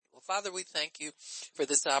Father, we thank you for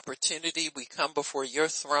this opportunity. We come before your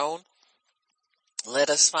throne. Let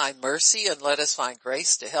us find mercy and let us find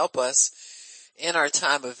grace to help us in our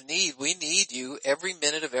time of need. We need you every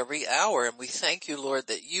minute of every hour, and we thank you, Lord,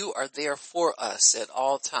 that you are there for us at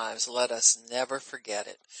all times. Let us never forget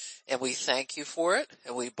it. And we thank you for it,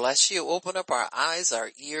 and we bless you. Open up our eyes,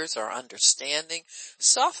 our ears, our understanding.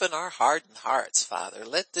 Soften our hardened hearts, Father.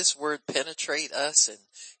 Let this word penetrate us and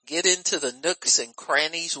get into the nooks and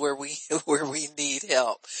crannies where we need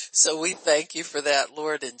help. So we thank you for that,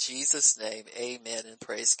 Lord, in Jesus' name. Amen and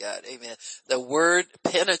praise God. Amen. The word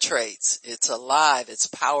penetrates. It's alive. It's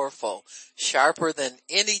powerful, sharper than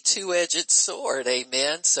any two-edged sword.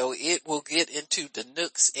 Amen. So it will get into the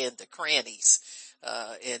nooks and the crannies.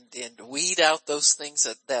 And weed out those things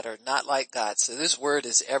that are not like God. So this word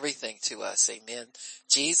is everything to us. Amen.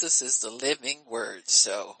 Jesus is the living word.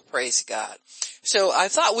 So praise God. So I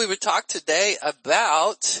thought we would talk today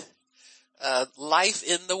about life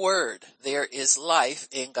in the word. There is life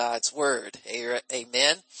in God's word.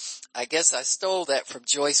 Amen. I guess I stole that from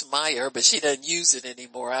Joyce Meyer, but she doesn't use it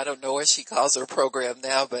anymore. I don't know what she calls her program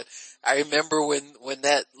now, but I remember when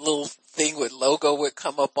that little thing with logo would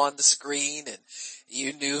come up on the screen and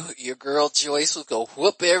you knew your girl Joyce would go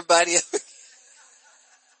whoop everybody up.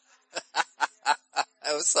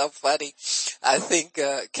 That was so funny. I think,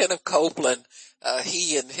 Kenneth Copeland,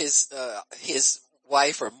 he and his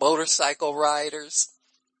wife are motorcycle riders.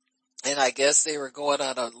 And I guess they were going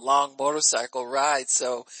on a long motorcycle ride.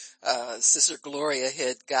 So, Sister Gloria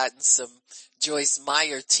had gotten some Joyce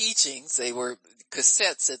Meyer teachings. They were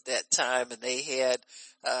cassettes at that time and they had,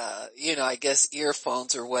 I guess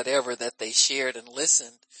earphones or whatever that they shared and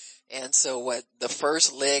listened. And so the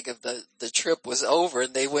first leg of the trip was over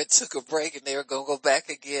and they took a break and they were going to go back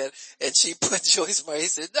again. And she put Joyce Meyer, he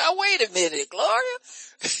said, now wait a minute, Gloria,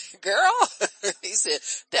 girl. He said,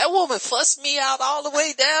 that woman fussed me out all the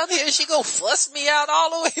way down here. She gonna fuss me out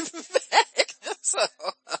all the way back. So,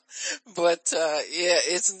 but,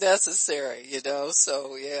 it's necessary,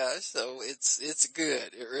 so it's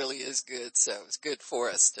good. It really is good. So it's good for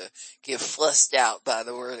us to get fussed out by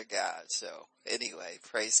the word of God. So anyway,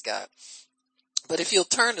 praise God. But if you'll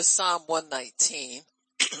turn to Psalm 119,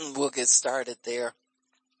 we'll get started there.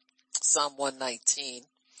 Psalm 119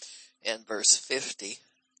 and verse 50.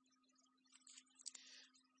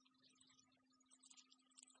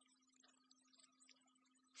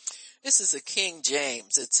 This is a King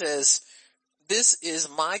James. It says, this is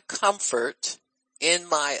my comfort in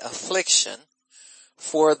my affliction,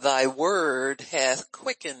 for thy word hath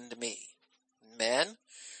quickened me. Amen.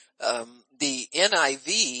 The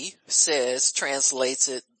NIV translates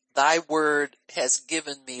it, thy word has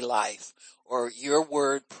given me life, or your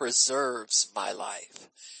word preserves my life.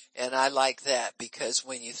 And I like that because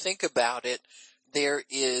when you think about it, there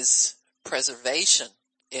is preservation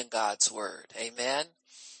in God's word. Amen.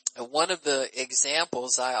 And one of the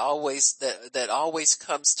examples that always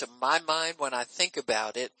comes to my mind when I think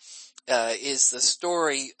about it, is the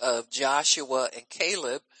story of Joshua and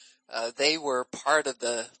Caleb. They were part of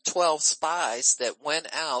the 12 spies that went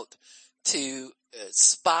out to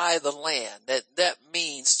spy the land. That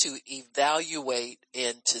means to evaluate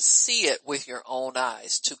and to see it with your own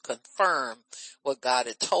eyes, to confirm what God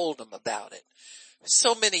had told them about it.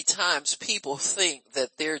 So many times people think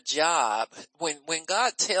that their job, when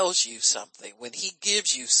God tells you something, when he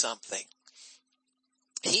gives you something,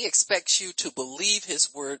 he expects you to believe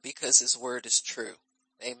his word because his word is true.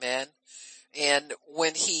 Amen. And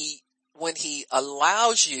when he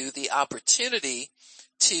allows you the opportunity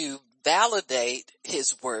to validate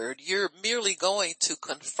his word, you're merely going to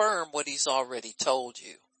confirm what he's already told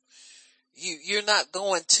you. You're not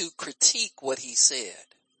going to critique what he said.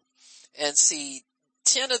 And see,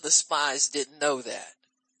 10 of the spies didn't know that.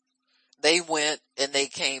 They went and they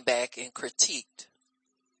came back and critiqued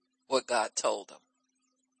what God told them.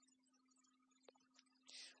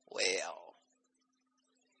 Well,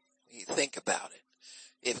 you think about it.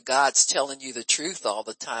 If God's telling you the truth all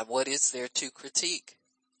the time, what is there to critique?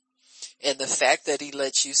 And the fact that he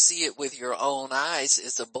lets you see it with your own eyes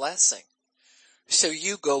is a blessing. So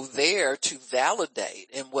you go there to validate.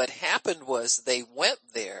 And what happened was they went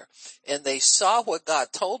there and they saw what God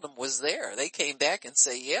told them was there. They came back and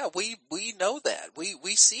say, yeah, we know that.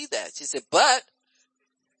 We see that. She said, but,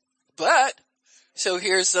 so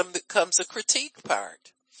here's comes the critique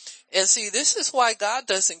part. And see, this is why God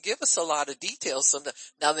doesn't give us a lot of details.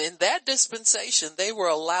 Now, in that dispensation, they were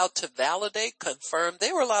allowed to validate, confirm.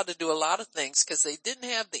 They were allowed to do a lot of things because they didn't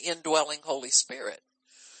have the indwelling Holy Spirit.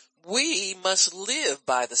 We must live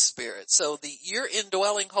by the Spirit. So your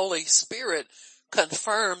indwelling Holy Spirit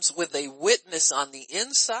confirms with a witness on the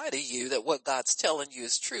inside of you that what God's telling you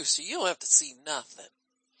is true. So you don't have to see nothing.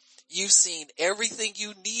 You've seen everything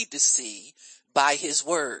you need to see by his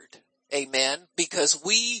word. Amen. Because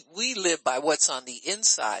we live by what's on the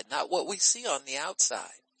inside, not what we see on the outside.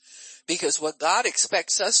 Because what God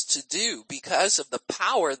expects us to do, because of the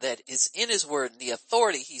power that is in his word and the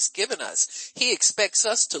authority he's given us, he expects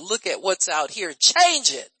us to look at what's out here and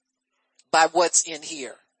change it by what's in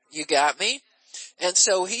here. You got me? And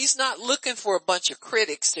so he's not looking for a bunch of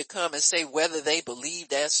critics to come and say whether they believe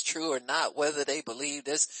that's true or not, whether they believe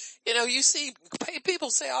this. You know, you see people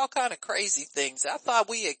say all kind of crazy things. I thought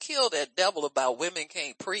we had killed that devil about women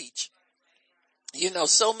can't preach, you know,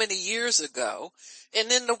 so many years ago. And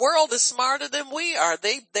then the world is smarter than we are.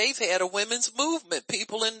 They've had a women's movement.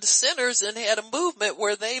 People in the centers and had a movement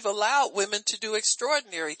where they've allowed women to do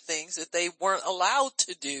extraordinary things that they weren't allowed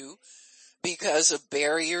to do because of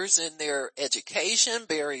barriers in their education,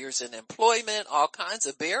 barriers in employment, all kinds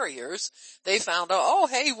of barriers. They found out, oh,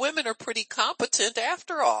 hey, women are pretty competent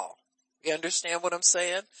after all. You understand what I'm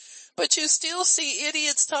saying? But you still see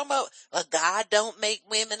idiots talking about, well, God don't make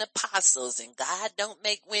women apostles and God don't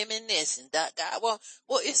make women this and that. God, well,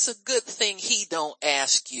 it's a good thing he don't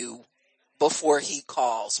ask you before he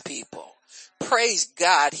calls people. Praise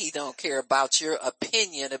God, he don't care about your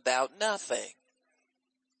opinion about nothing.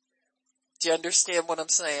 Do you understand what I'm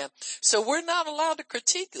saying? So we're not allowed to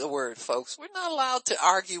critique the word, folks. We're not allowed to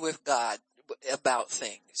argue with God about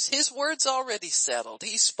things. His word's already settled.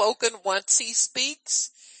 He's spoken. Once he speaks,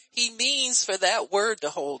 he means for that word to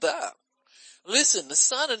hold up. Listen, the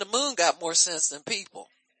sun and the moon got more sense than people.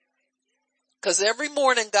 Cause every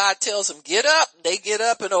morning God tells them, get up. They get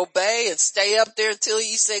up and obey and stay up there until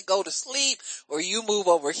he said go to sleep, or you move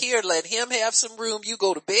over here, let him have some room. You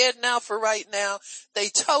go to bed now for right now. They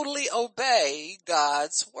totally obey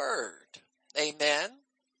God's word. Amen.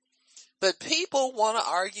 But people want to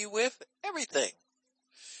argue with everything.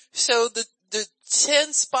 So the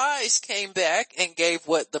 10 spies came back and gave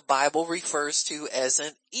what the Bible refers to as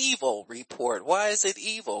an evil report. Why is it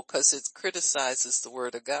evil? Because it criticizes the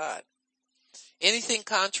word of God. Anything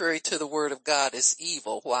contrary to the word of God is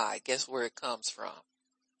evil. Why? Guess where it comes from?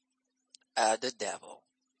 The devil.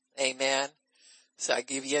 Amen. So I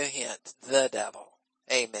give you a hint. The devil.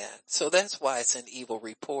 Amen. So that's why it's an evil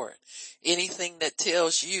report. Anything that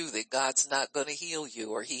tells you that God's not going to heal you,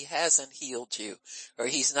 or he hasn't healed you, or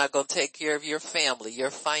he's not going to take care of your family, your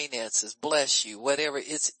finances, bless you, whatever,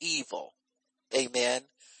 it's evil. Amen.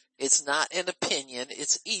 It's not an opinion.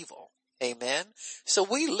 It's evil. Amen. So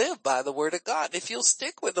we live by the word of God. If you'll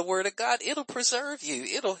stick with the word of God, it'll preserve you.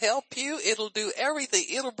 It'll help you. It'll do everything.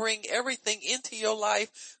 It'll bring everything into your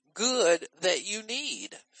life good that you need.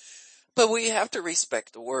 But we have to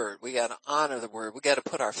respect the word. We got to honor the word. We got to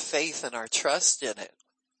put our faith and our trust in it.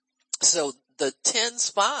 So the 10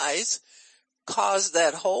 spies caused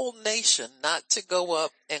that whole nation not to go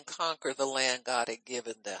up and conquer the land God had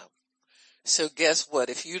given them. So guess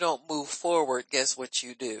what? If you don't move forward, guess what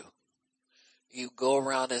you do? You go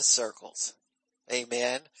around in circles.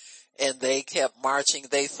 Amen. And they kept marching.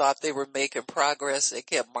 They thought they were making progress. They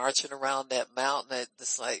kept marching around that mountain.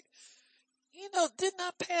 It's like, you know, didn't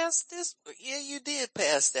I pass this? Yeah, you did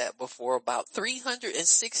pass that before. About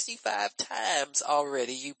 365 times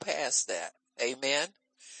already you passed that. Amen.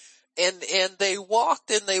 And they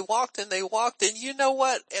walked and they walked and they walked. And you know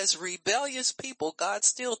what? As rebellious people, God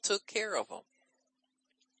still took care of them.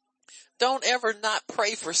 Don't ever not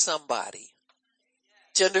pray for somebody.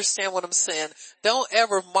 Do you understand what I'm saying? Don't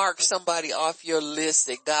ever mark somebody off your list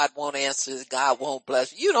that God won't answer, that God won't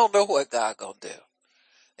bless. You don't know what God gonna do.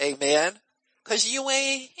 Amen. Cause you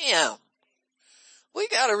ain't him. We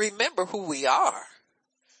gotta remember who we are.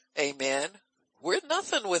 Amen. We're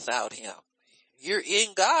nothing without him. You're in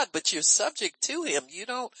God, but you're subject to him. You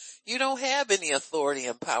don't have any authority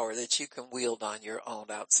and power that you can wield on your own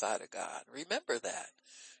outside of God. Remember that.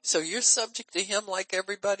 So you're subject to him like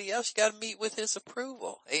everybody else. You got to meet with his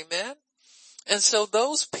approval. Amen. And so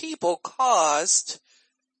those people caused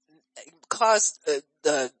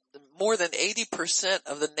the more than 80%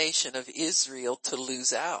 of the nation of Israel to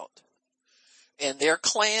lose out. And their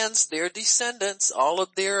clans, their descendants, all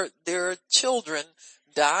of their children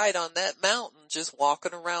died on that mountain, just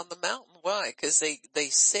walking around the mountain. Why? Because they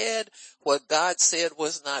said what God said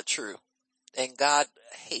was not true. And God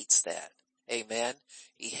hates that. Amen.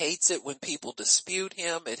 He hates it when people dispute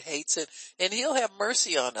him. It hates it. And he'll have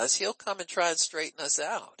mercy on us. He'll come and try and straighten us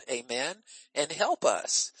out. Amen. And help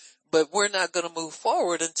us. But we're not going to move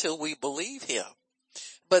forward until we believe him.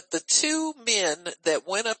 But the 2 men that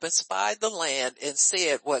went up and spied the land and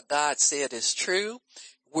said what God said is true,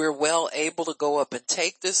 we're well able to go up and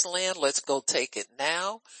take this land. Let's go take it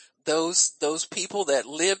now. Those people that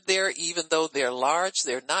live there, even though they're large,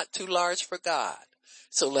 they're not too large for God.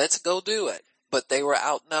 So let's go do it. But they were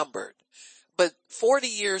outnumbered. But 40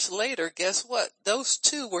 years later, guess what? Those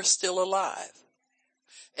two were still alive.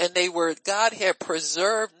 And God had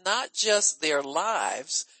preserved not just their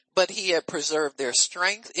lives, but he had preserved their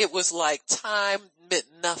strength. It was like time meant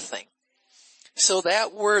nothing. So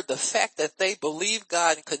that word, the fact that they believed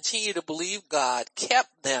God and continue to believe God,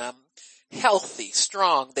 kept them healthy,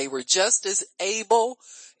 strong. They were just as able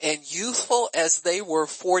and youthful as they were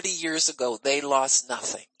 40 years ago. They lost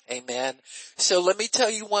nothing. Amen. So let me tell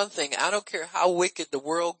you one thing. I don't care how wicked the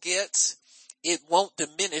world gets. It won't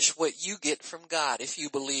diminish what you get from God if you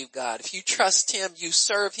believe God. If you trust him, you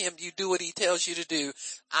serve him, you do what he tells you to do.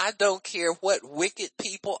 I don't care what wicked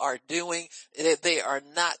people are doing. They are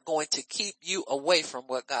not going to keep you away from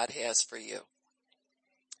what God has for you.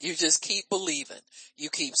 You just keep believing. You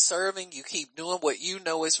keep serving. You keep doing what you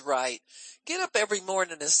know is right. Get up every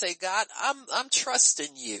morning and say, God, I'm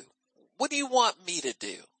trusting you. What do you want me to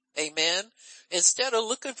do? Amen. Instead of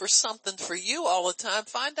looking for something for you all the time,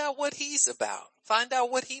 find out what he's about. Find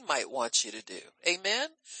out what he might want you to do. Amen.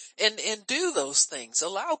 And do those things.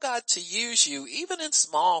 Allow God to use you even in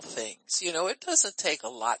small things. You know, it doesn't take a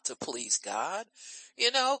lot to please God.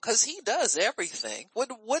 You know, cause he does everything. What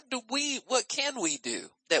can we do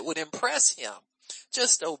that would impress him?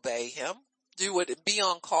 Just obey him. Be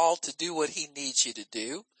on call to do what he needs you to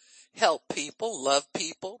do. Help people, love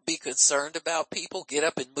people, be concerned about people, get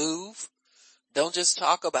up and move. Don't just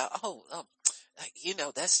talk about, you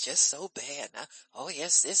know, that's just so bad. Oh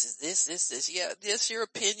yes, this is this. Yeah, that's your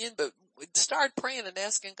opinion, but start praying and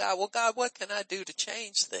asking God, well, God, what can I do to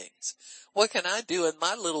change things? What can I do in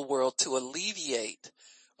my little world to alleviate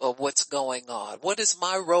what's going on? What is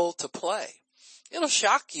my role to play? It'll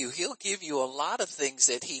shock you. He'll give you a lot of things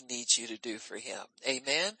that he needs you to do for him.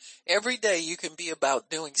 Amen. Every day you can be about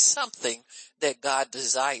doing something that God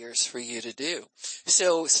desires for you to do.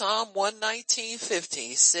 So Psalm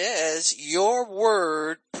 119:50 says, your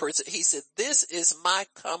word, he said, this is my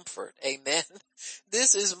comfort. Amen.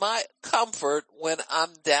 This is my comfort when I'm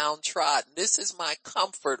downtrodden. This is my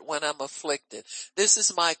comfort when I'm afflicted. This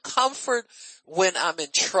is my comfort when I'm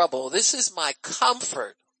in trouble. This is my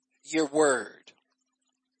comfort, your word.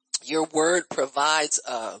 Your word provides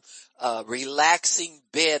a relaxing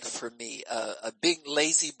bed for me, a big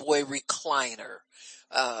lazy boy recliner.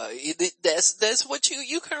 That's what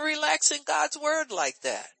you can relax in God's word like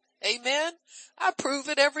that. Amen. I prove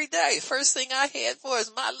it every day. First thing I had for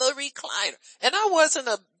is my little recliner. And I wasn't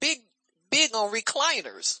big on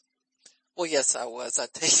recliners. Well, yes, I was. I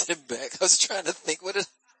take them back. I was trying to think, what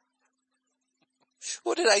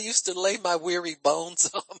did I used to lay my weary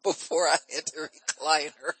bones on before I had the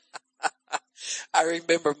recliner? I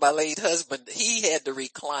remember my late husband, he had the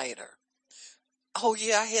recliner. Oh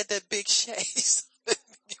yeah, I had that big chaise.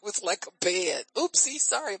 It was like a bed. Oopsie,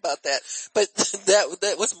 sorry about that. But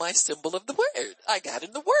that was my symbol of the word. I got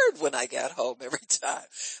in the word when I got home every time.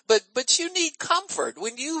 But you need comfort.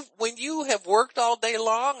 When you have worked all day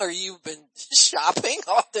long or you've been shopping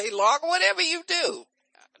all day long, whatever you do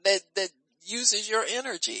that uses your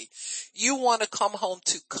energy, you want to come home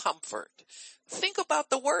to comfort. Think about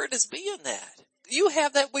the word as being that. You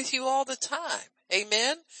have that with you all the time.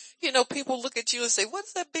 Amen. You know, people look at you and say,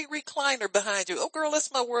 what's that big recliner behind you? Oh girl,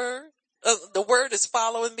 that's my word. The word is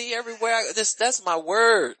following me everywhere. That's my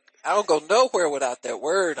word. I don't go nowhere without that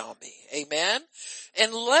word on me. Amen.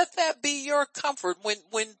 And let that be your comfort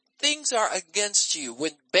when things are against you,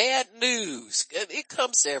 when bad news, it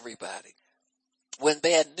comes to everybody. When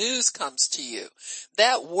bad news comes to you,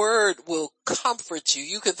 that word will comfort you.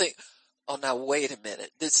 You can think, oh, now wait a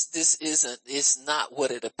minute. It's not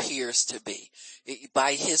what it appears to be.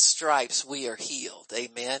 By his stripes we are healed.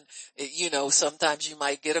 Amen. You know, sometimes you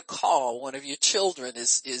might get a call. One of your children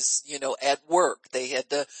is, you know, at work. They had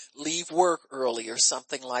to leave work early or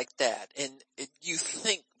something like that. And you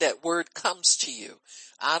think that word comes to you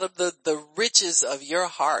out of the riches of your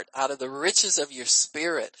heart, out of the riches of your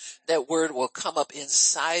spirit. That word will come up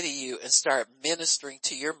inside of you and start ministering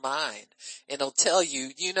to your mind. And it'll tell you,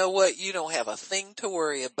 you know what? You don't have a thing to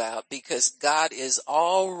worry about because God is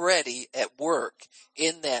already at work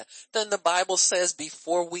in that. Then the Bible says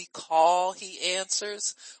before we call, he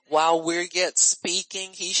answers. While we're yet speaking,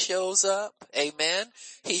 he shows up. Amen.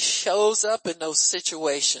 He shows up in those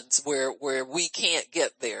situations where we can't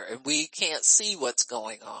get there and we can't see what's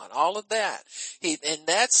going on. All of that. And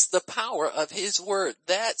that's the power of his word.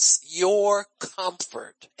 That's your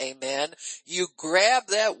comfort. Amen. You grab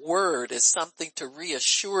that word as something to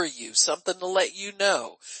reassure you, something to let you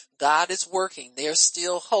know God is working. There's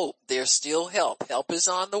still hope. There's still help. Help is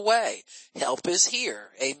on the way. Help is here.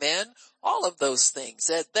 Amen. All of those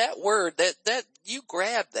things, that word, that you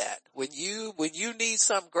grab that. When you need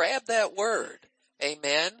something, grab that word.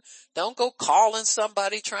 Amen. Don't go calling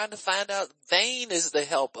somebody trying to find out. Vain is the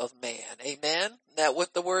help of man. Amen. Isn't that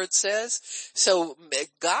what the word says? So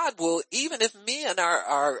God will, even if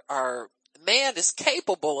our man is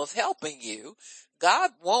capable of helping you,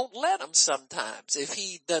 God won't let him sometimes. If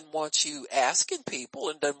he doesn't want you asking people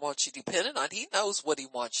and doesn't want you dependent on, he knows what he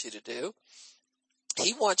wants you to do.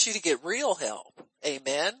 He wants you to get real help.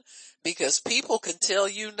 Amen. Because people can tell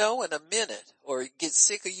you no in a minute or get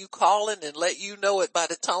sick of you calling and let you know it by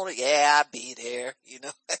the tone of, yeah, I'll be there. You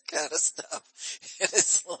know, that kind of stuff. And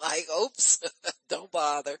it's like, oops, don't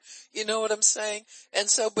bother. You know what I'm saying? And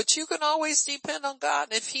so, but you can always depend on God.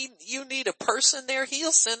 And if you need a person there,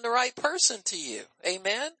 he'll send the right person to you.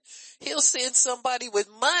 Amen. He'll send somebody with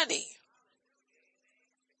money.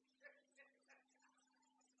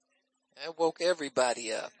 That woke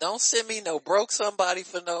everybody up. Don't send me no broke somebody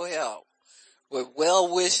for no help. With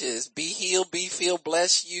well wishes, be healed, be filled,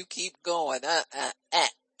 bless you, keep going.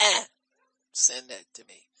 Send that to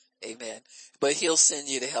me. Amen. But he'll send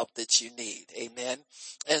you the help that you need. Amen.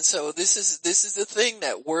 And so this is the thing,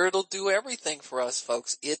 that word will do everything for us,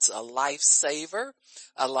 folks. It's a lifesaver,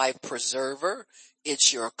 a life preserver.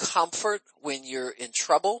 It's your comfort when you're in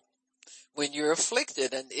trouble, when you're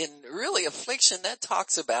afflicted. And in really affliction, that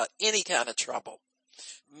talks about any kind of trouble.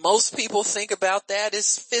 Most people think about that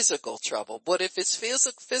as physical trouble. But if it's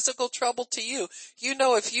physical trouble to you, you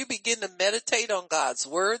know, if you begin to meditate on God's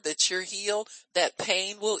word that you're healed, that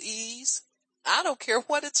pain will ease. I don't care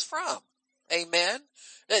what it's from. Amen.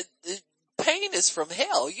 Pain is from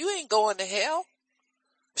hell. You ain't going to hell.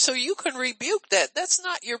 So you can rebuke that. That's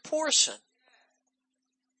not your portion.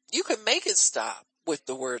 You can make it stop with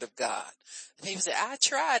the word of God. And he say, I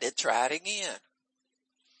tried it, try it again.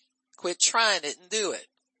 Quit trying it and do it.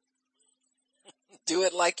 Do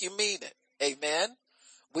it like you mean it. Amen.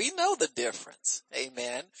 We know the difference.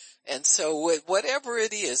 Amen. And so whatever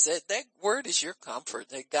it is, that word is your comfort.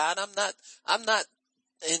 That God, I'm not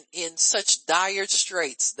in such dire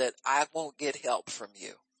straits that I won't get help from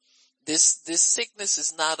you. This sickness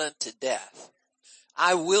is not unto death.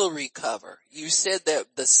 I will recover. You said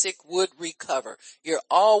that the sick would recover. You're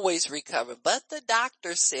always recovering. But the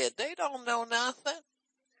doctor said they don't know nothing.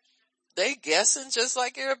 They guessing just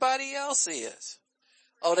like everybody else is.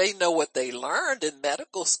 Oh, they know what they learned in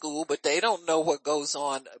medical school, but they don't know what goes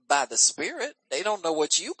on by the Spirit. They don't know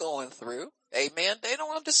what you going through. Amen. They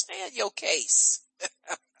don't understand your case.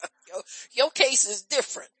 Your case is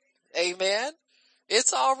different. Amen.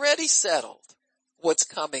 It's already settled what's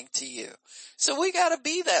coming to you. So we gotta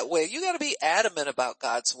be that way. You gotta be adamant about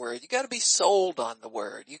God's word. You gotta be sold on the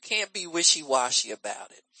word. You can't be wishy-washy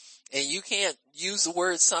about it. And you can't use the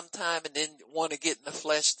word sometime and then want to get in the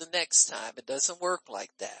flesh the next time. It doesn't work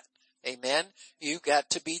like that. Amen. You've got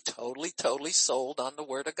to be totally sold on the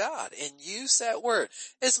word of God and use that word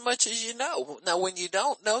as much as you know. Now, when you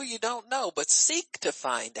don't know, you don't know, but seek to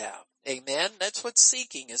find out. Amen. That's what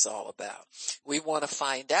seeking is all about. We want to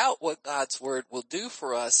find out what God's word will do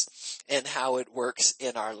for us and how it works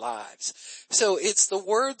in our lives. So it's the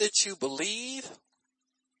word that you believe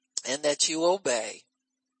and that you obey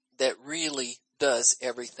that really does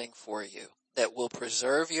everything for you, that will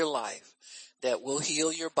preserve your life, that will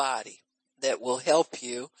heal your body, that will help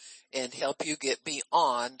you and help you get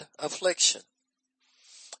beyond affliction.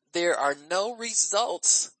 There are no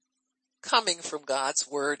results coming from God's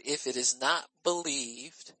word if it is not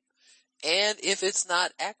believed and if it's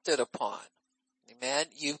not acted upon. Amen.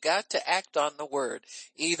 You've got to act on the word,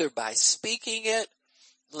 either by speaking it,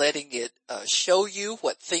 letting it show you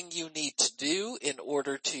what thing you need to do in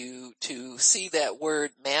order to see that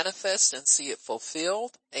word manifest and see it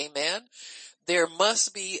fulfilled. Amen. There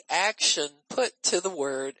must be action put to the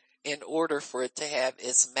word in order for it to have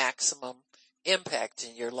its maximum impact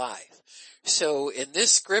in your life. So in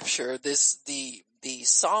this scripture, the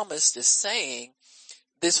psalmist is saying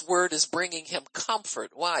this word is bringing him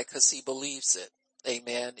comfort. Why? Because he believes it.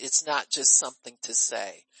 Amen. It's not just something to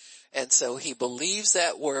say. And so he believes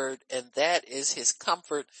that word, and that is his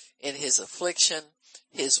comfort in his affliction.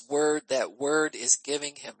 His word, that word is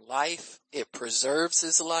giving him life. It preserves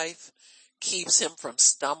his life. keeps him from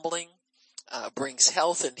stumbling, brings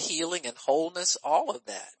health and healing and wholeness, all of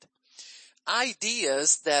that.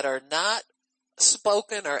 Ideas that are not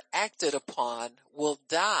spoken or acted upon will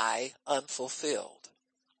die unfulfilled.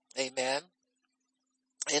 Amen.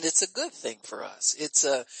 And it's a good thing for us.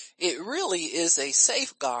 It really is a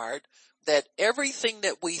safeguard that everything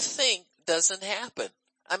that we think doesn't happen.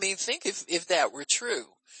 I mean, think if that were true.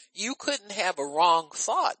 You couldn't have a wrong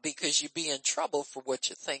thought because you'd be in trouble for what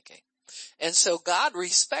you're thinking. And so God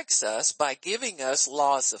respects us by giving us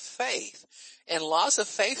laws of faith. And laws of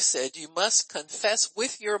faith said you must confess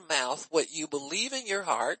with your mouth what you believe in your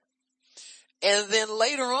heart. And then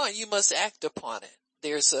later on you must act upon it.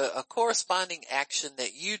 There's a corresponding action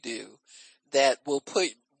that you do that will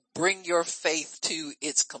bring your faith to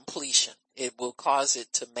its completion. It will cause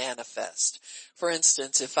it to manifest. For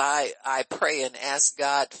instance, if I pray and ask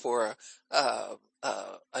God for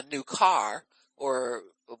a new car or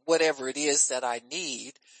whatever it is that I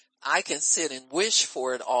need, I can sit and wish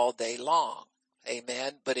for it all day long.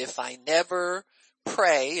 Amen. But if I never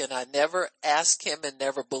pray and I never ask him and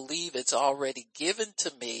never believe it's already given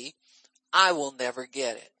to me, I will never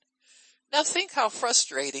get it. Now think how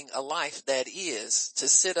frustrating a life that is, to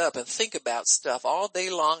sit up and think about stuff all day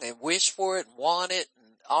long and wish for it and want it and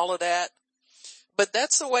all of that. But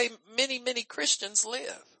that's the way many, many Christians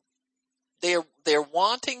live. They're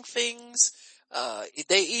wanting things.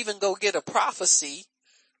 They even go get a prophecy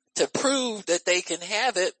to prove that they can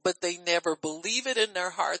have it, but they never believe it in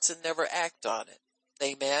their hearts and never act on it.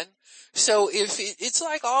 Amen. So it's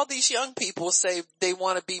like all these young people say they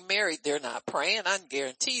want to be married, they're not praying. I can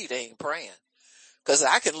guarantee you they ain't praying. Cause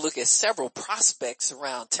I can look at several prospects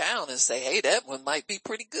around town and say, hey, that one might be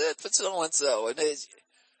pretty good for so and so. And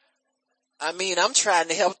I'm trying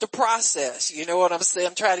to help the process. You know what I'm saying?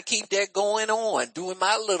 I'm trying to keep that going on, doing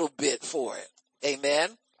my little bit for it. Amen.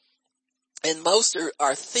 And most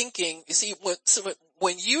are thinking, you see,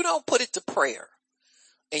 when you don't put it to prayer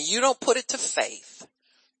and you don't put it to faith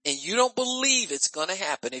and you don't believe it's going to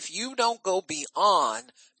happen, if you don't go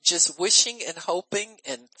beyond just wishing and hoping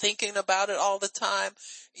and thinking about it all the time,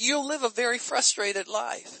 you'll live a very frustrated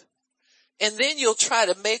life. And then you'll try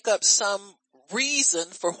to make up some reason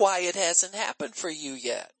for why it hasn't happened for you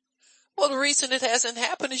yet. Well, the reason it hasn't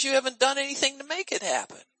happened is you haven't done anything to make it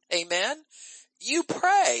happen. Amen. You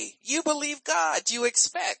pray, you believe God, you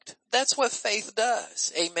expect. That's what faith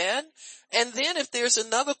does. Amen. And then if there's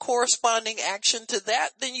another corresponding action to that,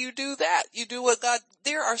 then you do that. You do what God,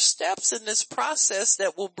 there are steps in this process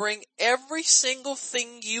that will bring every single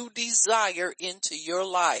thing you desire into your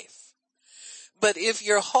life. But if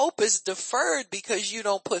your hope is deferred because you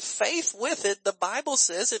don't put faith with it, the Bible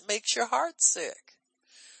says it makes your heart sick.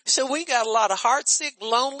 So we got a lot of heartsick,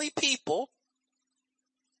 lonely people.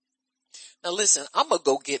 Now listen, I'm going to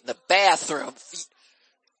go get in the bathroom.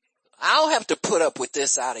 I don't have to put up with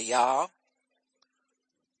this out of y'all.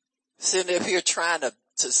 Sitting up here trying to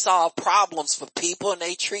solve problems for people and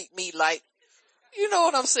they treat me like, you know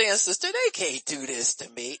what I'm saying, sister? They can't do this to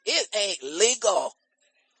me. It ain't legal.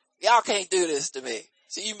 Y'all can't do this to me.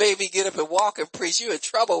 So you made me get up and walk and preach. You in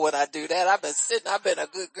trouble when I do that. I've been a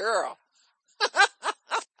good girl.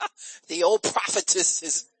 The old prophetess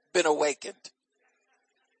has been awakened.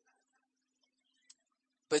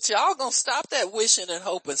 But y'all gonna stop that wishing and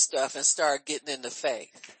hoping stuff and start getting into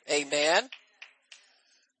faith. Amen.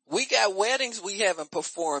 We got weddings we haven't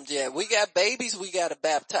performed yet. We got babies we gotta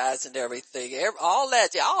baptize and everything. All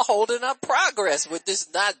that, y'all holding up progress with this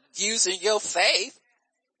not using your faith.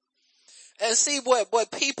 And see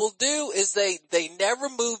what people do is they never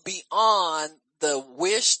move beyond the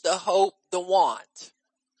wish, the hope, the want.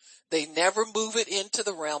 They never move it into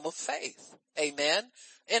the realm of faith. Amen.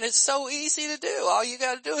 And it's so easy to do. All you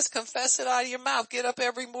got to do is confess it out of your mouth. Get up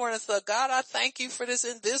every morning and say, God, I thank you for this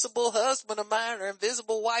invisible husband of mine or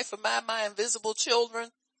invisible wife of mine, my invisible children.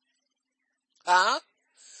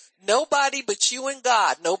 Nobody but you and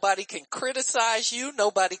God. Nobody can criticize you.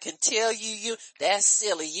 Nobody can tell you, that's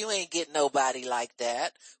silly. You ain't get nobody like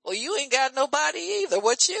that. Well, you ain't got nobody either.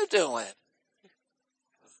 What you doing?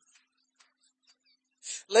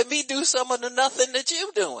 Let me do some of the nothing that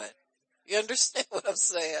you doing. You understand what I'm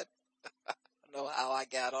saying? I don't know how I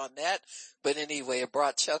got on that, but anyway, it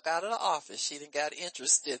brought Chuck out of the office. She got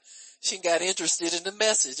interested in the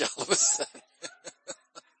message all of a sudden.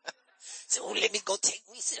 So let me go take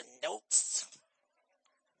me some notes.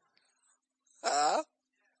 But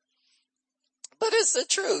it's the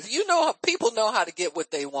truth. People know how to get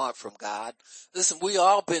what they want from God. Listen, we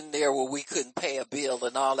all been there where we couldn't pay a bill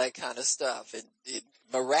and all that kind of stuff. And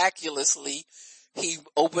miraculously, he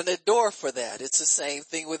opened a door for that. It's the same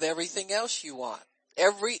thing with everything else you want.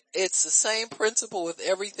 It's the same principle with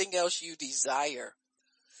everything else you desire.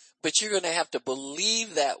 But you're going to have to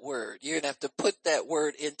believe that word. You're going to have to put that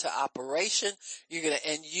word into operation.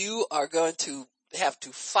 And you are going to have to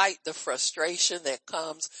fight the frustration that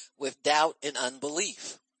comes with doubt and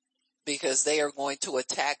unbelief, because they are going to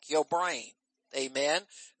attack your brain. Amen.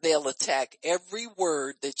 They'll attack every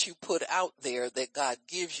word that you put out there that God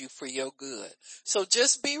gives you for your good. So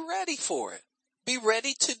just be ready for it. Be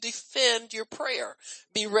ready to defend your prayer.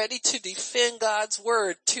 Be ready to defend God's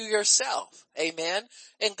word to yourself. Amen.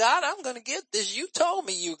 And God, I'm going to get this. You told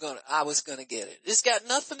me I was going to get it. It's got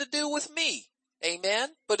nothing to do with me. Amen.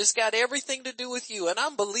 But it's got everything to do with you. And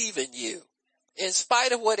I'm believing you. In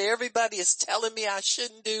spite of what everybody is telling me I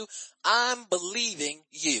shouldn't do, I'm believing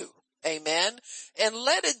you. Amen. And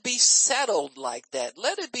let it be settled like that.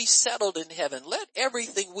 Let it be settled in heaven. Let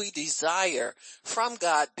everything we desire from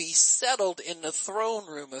God be settled in the throne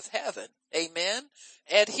room of heaven. Amen.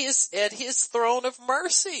 At his throne of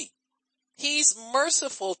mercy. He's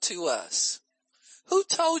merciful to us. Who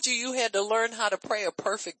told you had to learn how to pray a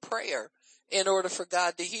perfect prayer in order for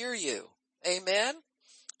God to hear you? Amen.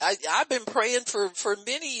 I've been praying for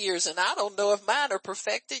many years, and I don't know if mine are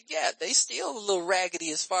perfected yet. They still a little raggedy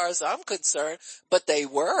as far as I'm concerned, but they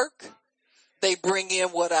work. They bring in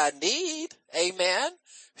what I need. Amen.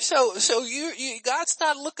 So God's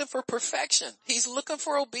not looking for perfection. He's looking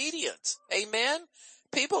for obedience. Amen.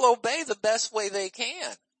 People obey the best way they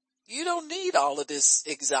can. You don't need all of this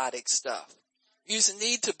exotic stuff. You just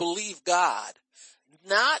need to believe God,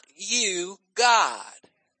 not you, God.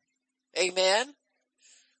 Amen.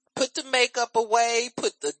 Put the makeup away,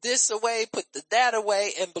 put the this away, put the that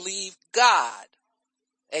away, and believe God.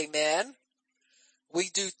 Amen. We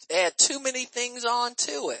do add too many things on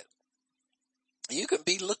to it. You can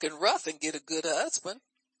be looking rough and get a good husband.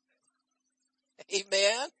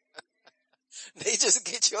 Amen. They just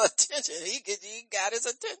get your attention. He got his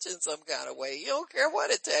attention some kind of way. You don't care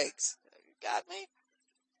what it takes. You got me?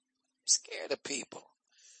 I'm scared of people.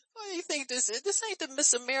 What do you think this is? This ain't the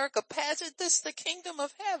Miss America pageant. This is the kingdom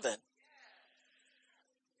of heaven.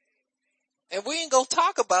 And we ain't gonna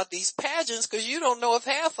talk about these pageants because you don't know if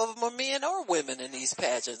half of them are men or women in these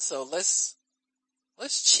pageants. So let's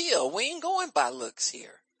chill. We ain't going by looks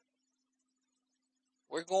here.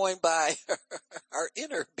 We're going by our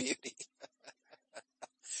inner beauty.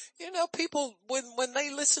 You know, people, when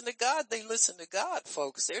they listen to God, they listen to God,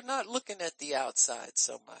 folks. They're not looking at the outside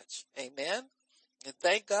so much. Amen. And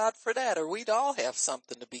thank God for that, or we'd all have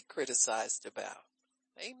something to be criticized about.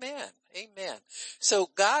 Amen. Amen.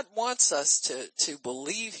 So God wants us to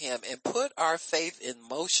believe him and put our faith in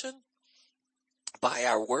motion by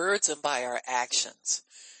our words and by our actions.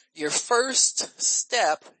 Your first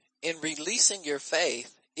step in releasing your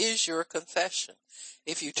faith is your confession.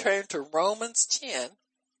 If you turn to Romans 10,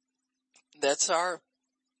 that's our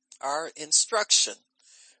instruction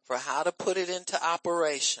for how to put it into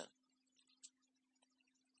operation.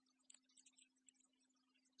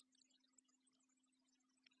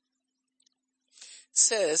 It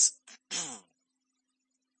says,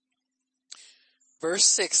 verse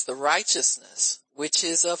 6, the righteousness, which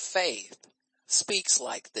is of faith, speaks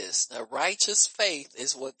like this. Now, righteous faith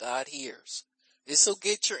is what God hears. This will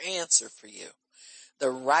get your answer for you. The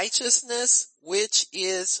righteousness, which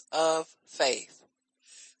is of faith.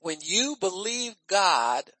 When you believe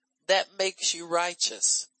God, that makes you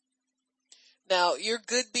righteous. Now, your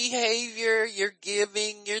good behavior, your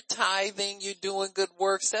giving, your tithing, you're doing good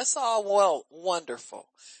works, that's all wonderful.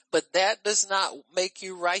 But that does not make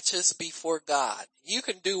you righteous before God. You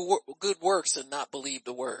can do good works and not believe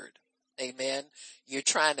the word. Amen. You're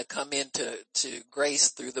trying to come into grace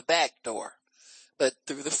through the back door. But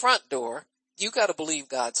through the front door, you got to believe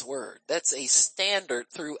God's word. That's a standard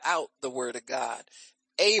throughout the word of God.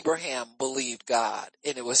 Abraham believed God,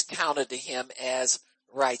 and it was counted to him as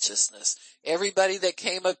righteousness. Everybody that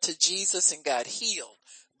came up to Jesus and got healed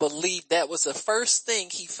believed that was the first thing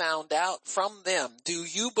he found out from them. Do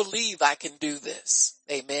you believe I can do this?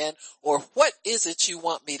 Amen. Or what is it you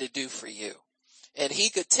want me to do for you? And he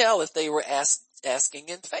could tell if they were asking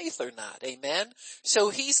in faith or not. Amen. So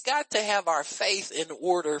he's got to have our faith in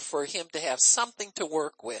order for him to have something to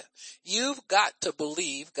work with. You've got to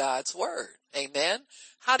believe God's word. Amen.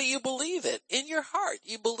 How do you believe it? In your heart.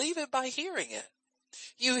 You believe it by hearing it.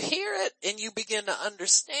 You hear it and you begin to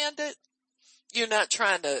understand it. You're not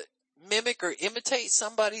trying to mimic or imitate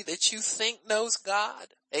somebody that you think knows God.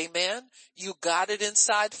 Amen. You got it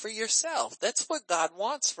inside for yourself. That's what God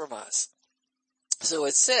wants from us. So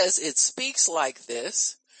it says, it speaks like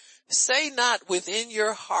this. Say not within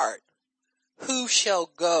your heart, who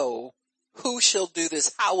shall go Who shall do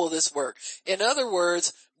this? How will this work? In other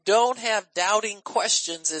words, don't have doubting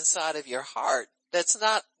questions inside of your heart. That's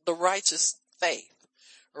not the righteous faith.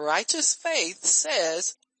 Righteous faith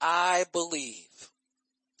says, I believe.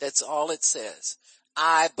 That's all it says.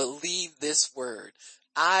 I believe this word.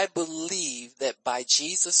 I believe that by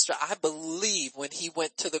Jesus, I believe when he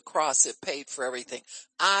went to the cross, it paid for everything.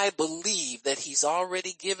 I believe that he's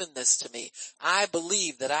already given this to me. I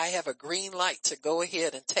believe that I have a green light to go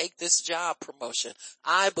ahead and take this job promotion.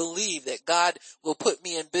 I believe that God will put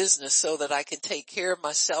me in business so that I can take care of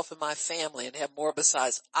myself and my family and have more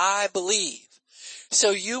besides. I believe.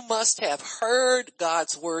 So you must have heard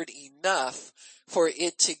God's word enough for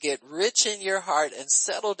it to get rich in your heart and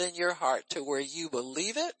settled in your heart to where you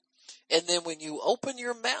believe it. And then when you open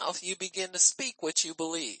your mouth, you begin to speak what you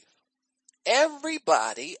believe.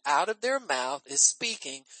 Everybody out of their mouth is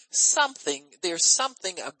speaking something. There's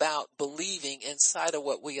something about believing inside of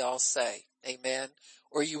what we all say. Amen.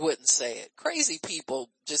 Or you wouldn't say it. Crazy people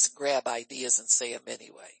just grab ideas and say them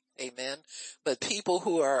anyway. Amen. But people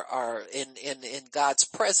who are in God's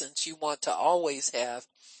presence, you want to always have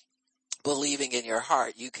believing in your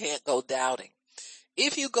heart. You can't go doubting.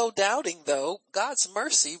 If you go doubting though, God's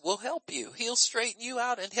mercy will help you. He'll straighten you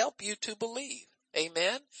out and help you to believe.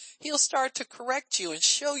 Amen. He'll start to correct you and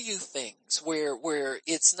show you things where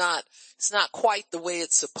it's not quite the way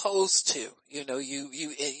it's supposed to. You know, you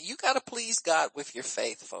got to please God with your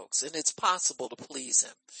faith, folks, and it's possible to please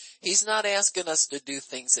him. He's not asking us to do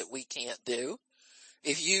things that we can't do.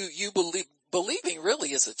 If you believing really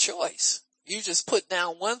is a choice. You just put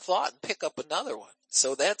down one thought and pick up another one.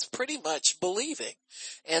 So that's pretty much believing.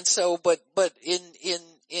 And so, but in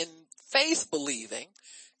faith believing,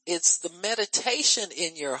 it's the meditation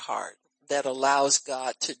in your heart that allows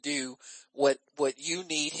God to do what you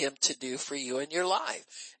need him to do for you in your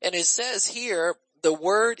life. And it says here, the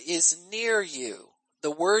word is near you.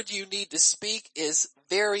 The word you need to speak is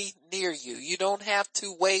very near you. You don't have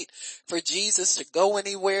to wait for Jesus to go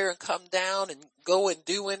anywhere and come down and go and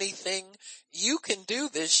do anything. You can do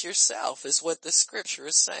this yourself is what the scripture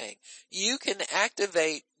is saying. You can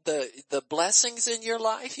activate the blessings in your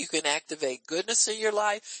life. You can activate goodness in your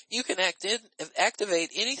life. You can activate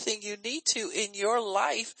anything you need to in your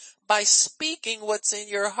life by speaking what's in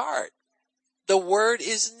your heart. The word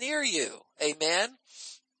is near you. Amen.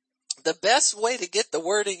 The best way to get the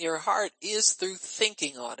word in your heart is through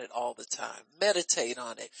thinking on it all the time. Meditate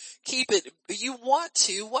on it. Keep it. You want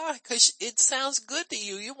to. Why? Because it sounds good to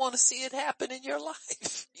you. You want to see it happen in your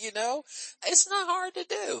life. You know, it's not hard to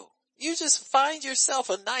do. You just find yourself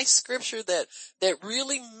a nice scripture that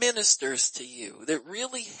really ministers to you, that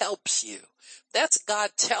really helps you. That's God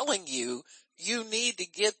telling you, you need to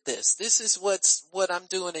get this. This is what I'm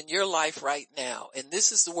doing in your life right now. And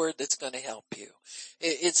this is the word that's going to help you.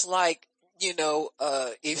 It's like, you know,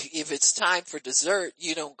 if it's time for dessert,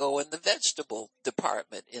 you don't go in the vegetable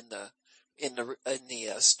department in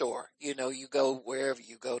the store. You know, you go wherever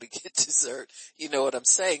you go to get dessert. You know what I'm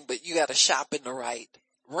saying? But you got to shop in the right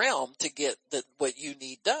realm to get what you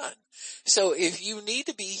need done. So if you need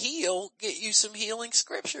to be healed, get you some healing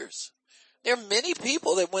scriptures. There are many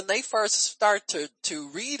people that when they first start to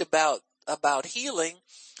read about healing,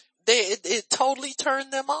 it totally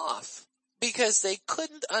turned them off because they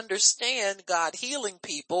couldn't understand God healing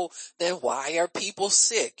people. Then why are people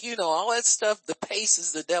sick? You know, all that stuff, the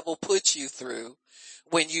paces the devil puts you through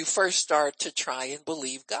when you first start to try and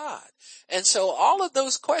believe God. And so all of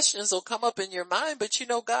those questions will come up in your mind, but you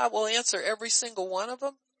know, God will answer every single one of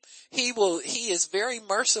them. He is very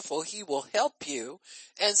merciful. He will help you.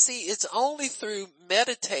 And see, it's only through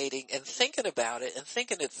meditating and thinking about it and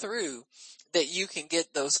thinking it through that you can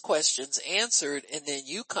get those questions answered. And then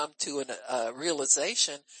you come to a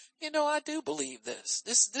realization, you know, I do believe this.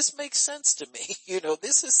 This makes sense to me. You know,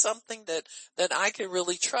 this is something that I can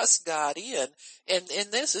really trust God in.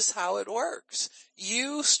 And this is how it works.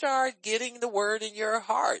 You start getting the word in your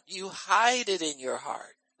heart. You hide it in your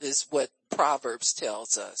heart is what Proverbs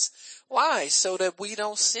tells us. Why? So that we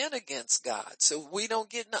don't sin against God. So we don't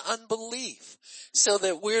get into unbelief. So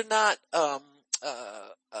that we're not,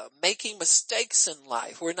 making mistakes in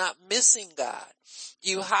life. We're not missing God.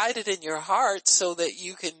 You hide it in your heart so that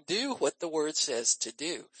you can do what the word says to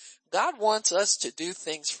do. God wants us to do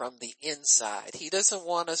things from the inside. He doesn't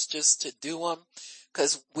want us just to do them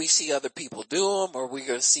because we see other people do them or we're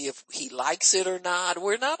going to see if he likes it or not.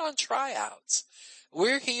 We're not on tryouts.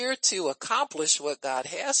 We're here to accomplish what God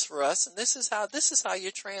has for us, and this is how you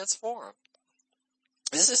transform.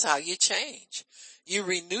 This is how you change. You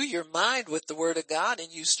renew your mind with the word of God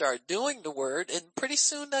and you start doing the word, and pretty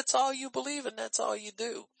soon that's all you believe and that's all you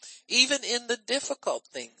do. Even in the difficult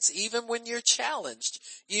things, even when you're challenged,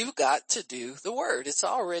 you've got to do the word. It's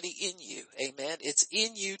already in you. Amen. It's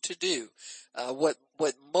in you to do. What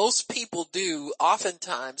most people do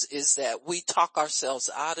oftentimes is that we talk ourselves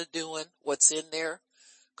out of doing what's in there,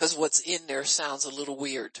 because what's in there sounds a little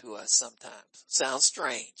weird to us sometimes. Sounds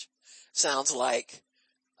strange. Sounds like,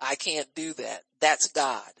 I can't do that. That's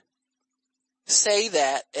God. Say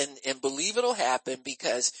that and believe it'll happen,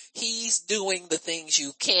 because he's doing the things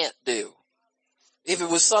you can't do. If it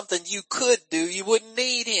was something you could do, you wouldn't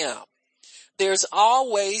need him. There's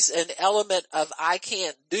always an element of I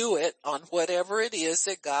can't do it on whatever it is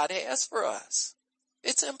that God has for us.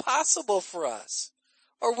 It's impossible for us,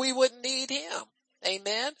 or we wouldn't need him.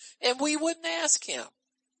 Amen. And we wouldn't ask him.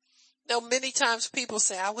 Now, many times people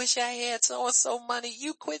say, I wish I had so and so money.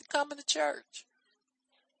 You quit coming to church.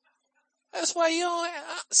 That's why you don't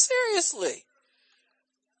seriously.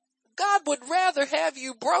 God would rather have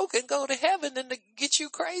you broke and go to heaven than to get you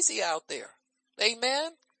crazy out there.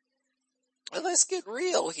 Amen. And let's get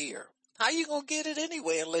real here. How you gonna get it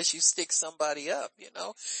anyway unless you stick somebody up, you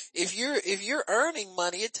know? If you're earning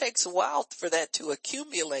money, it takes a while for that to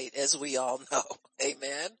accumulate, as we all know.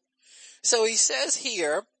 Amen. So he says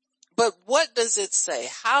here, but what does it say?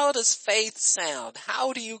 How does faith sound?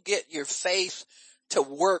 How do you get your faith to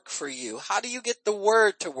work for you? How do you get the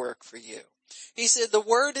word to work for you? He said the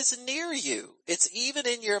word is near you. It's even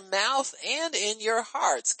in your mouth and in your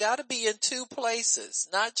heart. It's got to be in two places,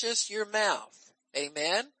 not just your mouth.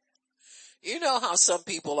 Amen. You know how some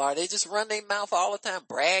people are. They just run their mouth all the time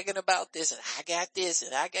bragging about this, and I got this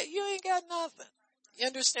and you ain't got nothing. You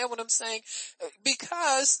understand what I'm saying?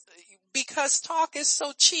 Because talk is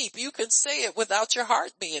so cheap. You can say it without your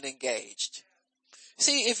heart being engaged.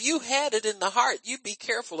 See, if you had it in the heart, you'd be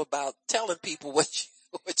careful about telling people what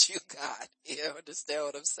you got. You understand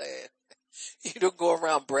what I'm saying? You don't go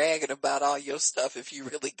around bragging about all your stuff if you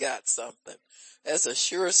really got something. That's a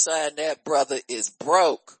sure sign that brother is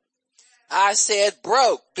broke. I said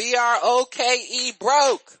broke. B-R-O-K-E,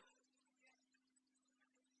 broke.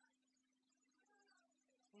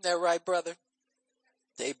 Isn't that right, brother?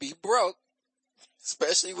 They be broke,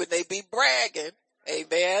 especially when they be bragging.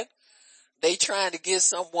 Amen. They trying to get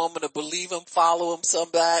some woman to believe him, follow him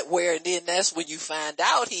somewhere, and then that's when you find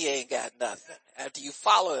out he ain't got nothing after you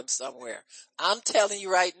follow him somewhere. I'm telling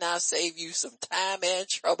you right now, save you some time and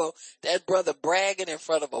trouble. That brother bragging in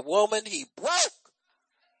front of a woman, he broke.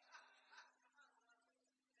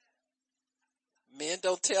 Men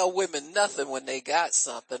don't tell women nothing when they got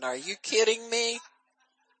something. Are you kidding me?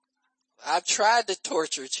 I've tried the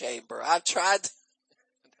torture chamber. All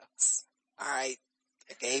right.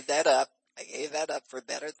 I gave that up. For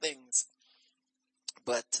better things.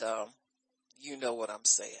 But, you know what I'm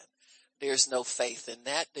saying. There's no faith in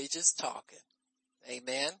that. They just talking.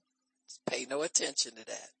 Amen. Just pay no attention to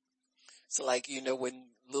that. It's like, when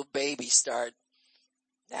little babies start,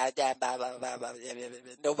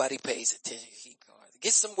 nobody pays attention. Keep going.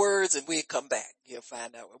 Get some words and we'll come back. You'll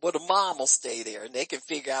find out. Well, the mom will stay there and they can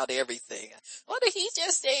figure out everything. What did he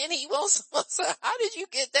just say? And he wants, how did you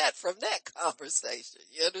get that from that conversation?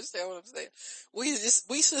 You understand what I'm saying?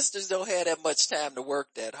 We sisters don't have that much time to work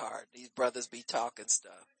that hard. These brothers be talking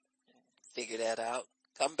stuff. Figure that out.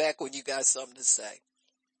 Come back when you got something to say.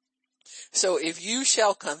 So if you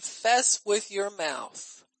shall confess with your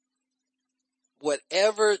mouth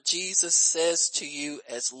whatever Jesus says to you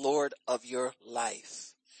as Lord of your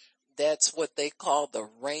life, that's what they call the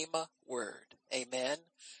Rhema word. Amen.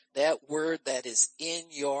 That word that is in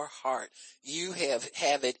your heart. You have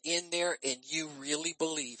it in there and you really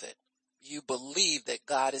believe it. You believe that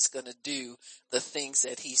God is going to do the things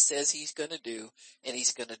that he says he's going to do, and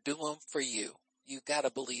he's going to do them for you. You got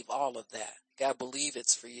to believe all of that. You got to believe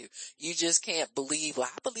it's for you. You just can't believe, well,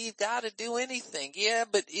 I believe God to do anything. Yeah,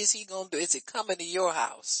 but is he going to do, is it coming to your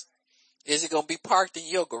house? Is it going to be parked in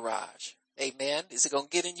your garage? Amen. Is it going to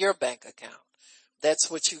get in your bank account?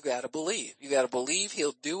 That's what you got to believe. You got to believe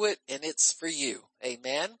he'll do it and it's for you.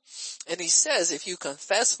 Amen. And he says, if you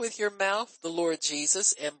confess with your mouth the Lord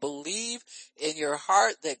Jesus and believe in your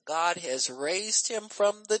heart that God has raised him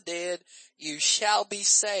from the dead, you shall be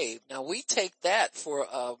saved. Now we take that for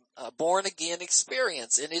a born again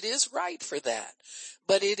experience, and it is right for that.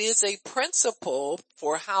 But it is a principle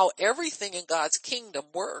for how everything in God's kingdom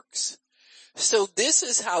works. So this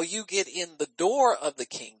is how you get in the door of the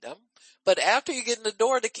kingdom. But after you get in the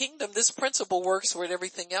door of the kingdom, this principle works with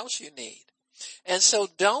everything else you need. And so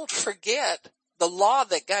don't forget the law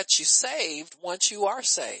that got you saved once you are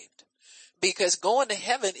saved. Because going to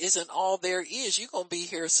heaven isn't all there is. You're going to be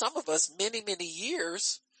here, some of us, many, many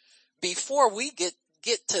years before we get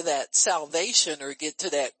to that salvation or get to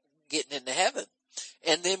that getting into heaven.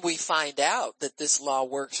 And then we find out that this law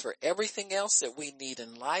works for everything else that we need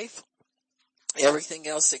in life. Everything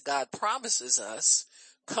else that God promises us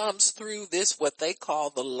comes through this, what they call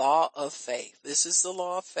the law of faith. This is the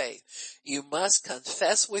law of faith. You must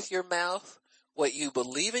confess with your mouth what you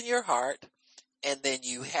believe in your heart, and then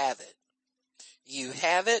you have it. You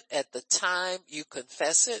have it at the time you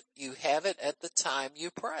confess it. You have it at the time you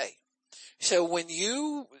pray. So when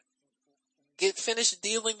you get finished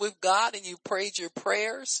dealing with God and you prayed your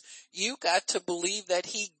prayers, you got to believe that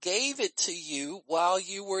he gave it to you while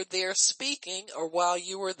you were there speaking or while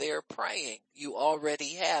you were there praying. You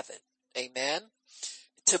already have it. Amen.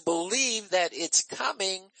 To believe that it's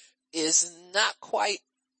coming is not quite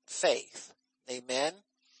faith. Amen.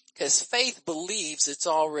 Because faith believes it's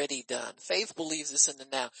already done. Faith believes it's in the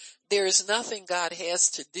now. There is nothing God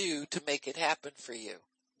has to do to make it happen for you.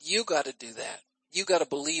 You got to do that. You got to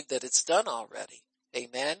believe that it's done already.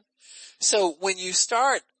 Amen. So when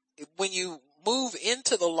you move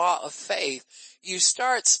into the law of faith, you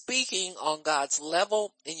start speaking on God's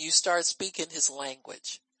level and you start speaking his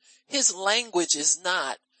language. His language is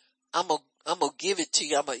not, I'm gonna give it to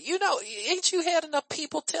you. Ain't you had enough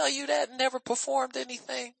people tell you that and never performed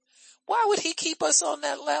anything? Why would he keep us on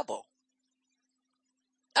that level?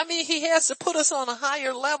 I mean, he has to put us on a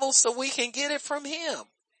higher level so we can get it from him.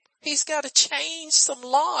 He's got to change some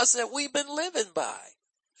laws that we've been living by.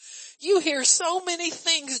 You hear so many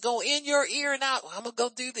things go in your ear and out. I'm going to go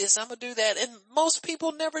do this. I'm going to do that. And most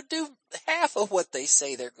people never do half of what they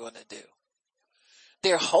say they're going to do.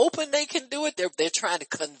 They're hoping they can do it. They're trying to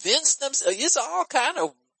convince themselves. It's all kind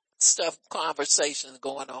of stuff, conversations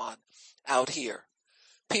going on out here.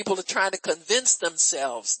 People are trying to convince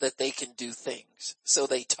themselves that they can do things. So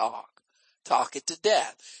they talk it to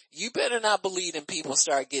death. You better not believe in people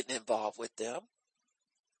start getting involved with them.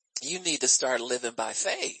 You need to start living by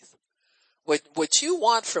faith. What you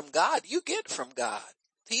want from God, you get from God.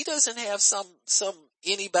 He doesn't have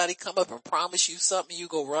anybody come up and promise you something, you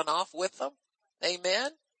go run off with them.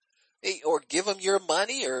 Amen. Or give them your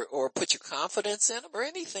money or put your confidence in them or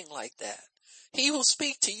anything like that. He will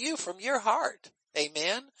speak to you from your heart.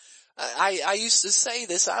 Amen. I used to say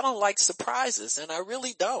this, I don't like surprises, and I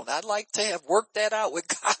really don't. I'd like to have worked that out with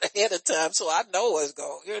God ahead of time so I know what's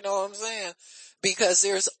going, you know what I'm saying? Because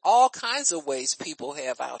there's all kinds of ways people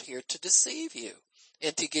have out here to deceive you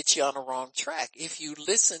and to get you on the wrong track. If you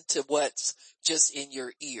listen to what's just in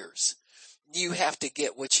your ears, you have to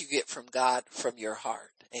get what you get from God from your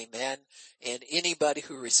heart. Amen. And anybody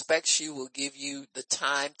who respects you will give you the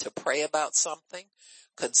time to pray about something,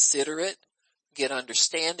 consider it, get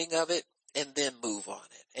understanding of it, and then move on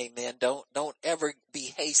it. Amen. Don't ever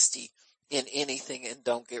be hasty in anything and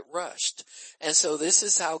don't get rushed. And so this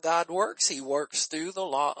is how God works. He works through the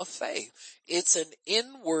law of faith. It's an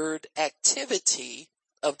inward activity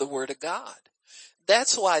of the word of God.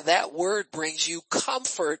 That's why that word brings you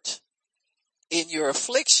comfort in your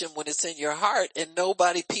affliction when it's in your heart, and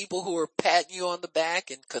people who are patting you on the back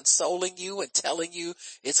and consoling you and telling you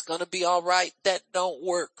it's going to be all right, that don't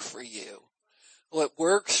work for you. What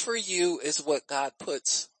works for you is what God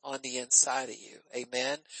puts on the inside of you.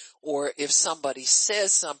 Amen. Or if somebody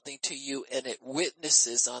says something to you and it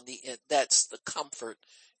witnesses on the end, that's the comfort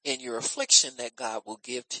in your affliction that God will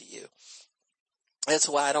give to you. That's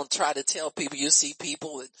why I don't try to tell people. You see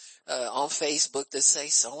people on Facebook that say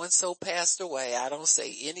so-and-so passed away. I don't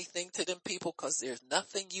say anything to them people because there's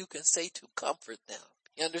nothing you can say to comfort them.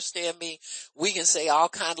 You understand me? We can say all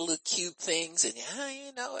kind of little cute things and,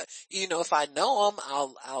 if I know them,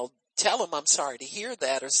 I'll tell them I'm sorry to hear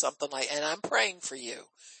that or something and I'm praying for you.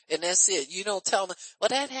 And that's it. You don't tell them, well,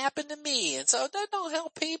 that happened to me. And so that don't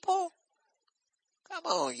help people. Come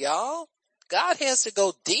on, y'all. God has to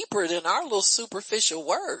go deeper than our little superficial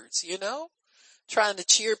words, trying to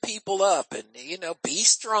cheer people up and, be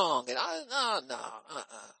strong. And I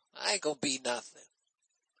ain't gonna be nothing.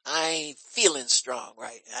 I ain't feeling strong,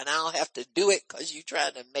 right? And I don't have to do it because you're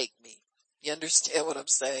trying to make me. You understand what I'm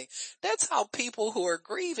saying? That's how people who are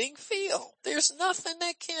grieving feel. There's nothing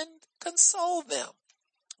that can console them.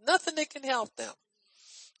 Nothing that can help them.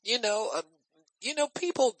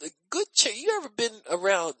 People, the good church, you ever been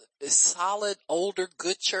around solid, older,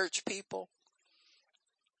 good church people?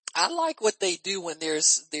 I like what they do when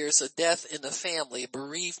there's a death in the family, a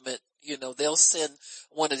bereavement. They'll send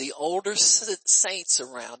one of the older saints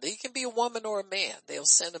around. It can be a woman or a man. They'll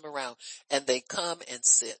send them around and they come and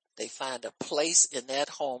sit. They find a place in that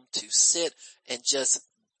home to sit and just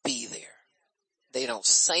be there. They don't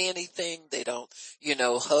say anything. They don't,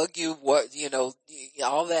 hug you,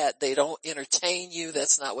 all that. They don't entertain you.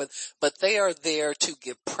 That's not what, but they are there to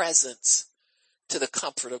give presence to the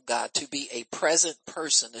comfort of God, to be a present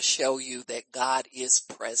person, to show you that God is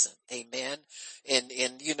present. Amen. And,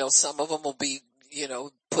 some of them will be,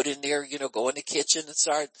 put in there, go in the kitchen and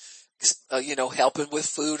start, helping with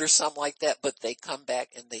food or something like that, but they come back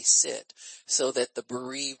and they sit so that the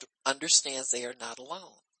bereaved understands they are not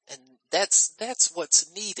alone. And that's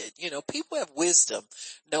what's needed. People have wisdom,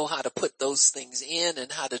 know how to put those things in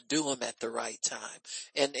and how to do them at the right time.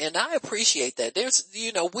 And I appreciate that. There's,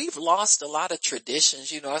 we've lost a lot of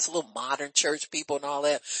traditions, us little modern church people and all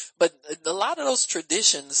that, but a lot of those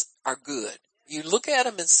traditions are good. You look at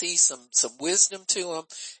them and see some wisdom to them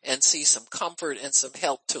and see some comfort and some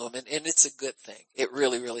help to them. And it's a good thing. It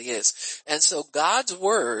really, really is. And so God's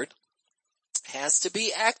word has to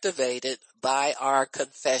be activated by our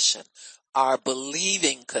confession, our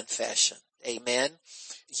believing confession. Amen.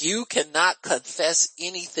 You cannot confess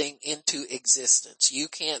anything into existence. You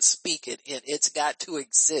can't speak it in. It's got to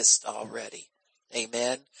exist already.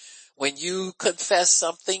 Amen. When you confess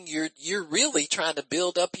something, you're really trying to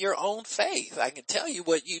build up your own faith. I can tell you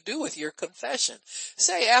what you do with your confession.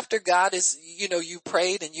 Say after God is, you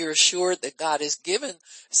prayed and you're assured that God has given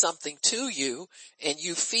something to you and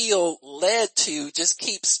you feel led to just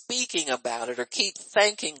keep speaking about it or keep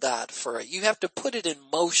thanking God for it. You have to put it in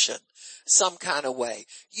motion some kind of way.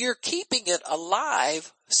 You're keeping it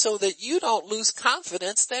alive so that you don't lose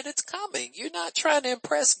confidence that it's coming. You're not trying to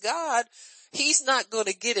impress God. He's not going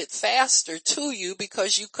to get it faster to you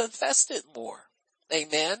because you confessed it more.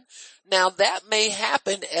 Amen. Now that may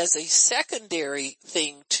happen as a secondary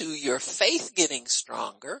thing to your faith getting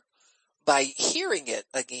stronger by hearing it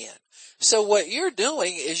again. So what you're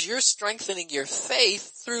doing is you're strengthening your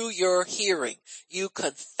faith through your hearing. You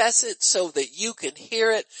confess it so that you can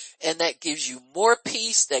hear it, and that gives you more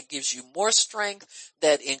peace, that gives you more strength,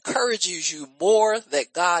 that encourages you more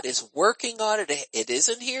that God is working on it. It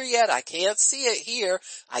isn't here yet. I can't see it here.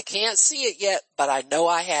 I can't see it yet, but I know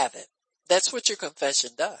I have it. That's what your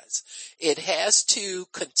confession does. It has to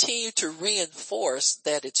continue to reinforce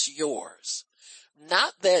that it's yours.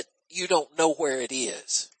 Not that you don't know where it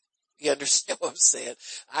is. You understand what I'm saying?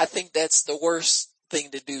 I think that's the worst thing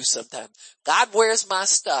to do sometimes. God, where's my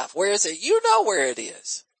stuff? Where is it? You know where it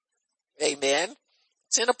is. Amen.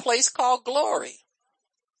 It's in a place called glory.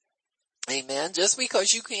 Amen. Just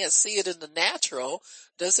because you can't see it in the natural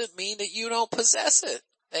doesn't mean that you don't possess it.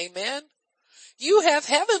 Amen. You have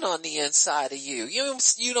heaven on the inside of you.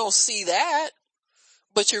 You don't see that,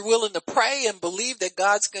 but you're willing to pray and believe that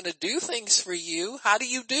God's going to do things for you. How do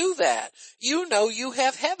you do that? You know you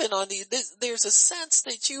have heaven on the, there's a sense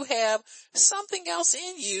that you have something else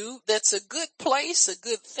in you that's a good place, a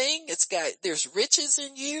good thing. There's riches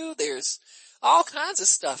in you. There's all kinds of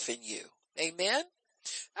stuff in you. Amen.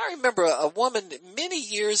 I remember a woman many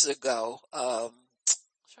years ago, trying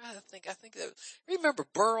to think, remember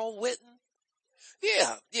Burl Whitten?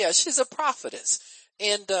 Yeah, she's a prophetess.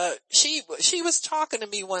 And, she was talking to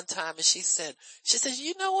me one time and she said,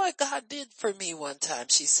 you know what God did for me one time?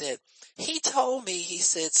 She said, he told me, he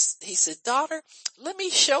said, daughter, let me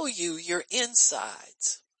show you your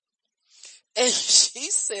insides. And she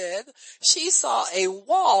said she saw a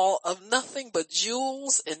wall of nothing but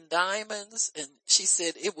jewels and diamonds. And she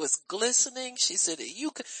said it was glistening. She said,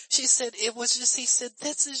 it was just, he said,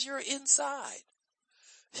 this is your inside.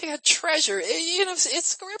 She had treasure. It's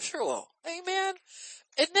scriptural. Amen.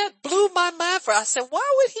 And that blew my mind I said,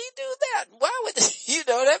 why would he do that? Why would,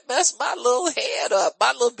 that messed my little head up,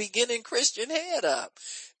 my little beginning Christian head up.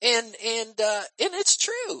 And it's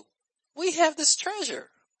true. We have this treasure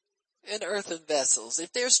in earthen vessels.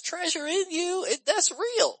 If there's treasure in you, that's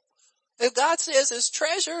real. If God says it's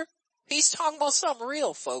treasure, he's talking about something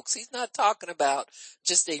real, folks. He's not talking about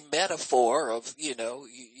just a metaphor of,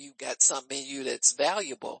 you got something in you that's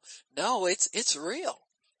valuable. No, it's real.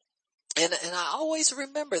 And I always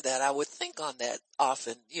remember that. I would think on that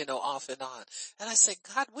often, off and on. And I said,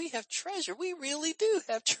 God, we have treasure. We really do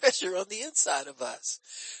have treasure on the inside of us.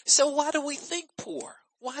 So why do we think poor?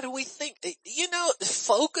 Why do we think,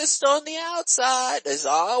 focused on the outside is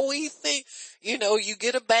all we think. You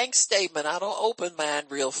get a bank statement. I don't open mine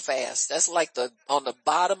real fast. That's like on the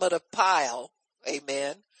bottom of the pile.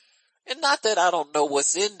 Amen. And not that I don't know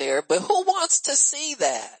what's in there, but who wants to see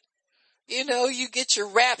that? You get your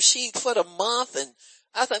rap sheet for the month and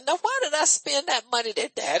I thought, now why did I spend that money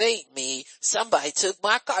that ain't me? Somebody took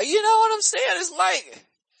my car. You know what I'm saying? It's like,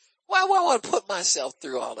 Why would I want to put myself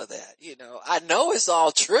through all of that? I know it's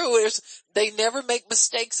all true. They never make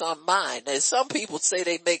mistakes on mine. And some people say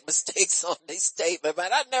they make mistakes on their statement,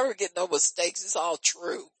 but I never get no mistakes. It's all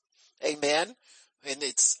true. Amen. And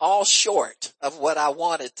it's all short of what I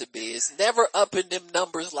want it to be. It's never up in them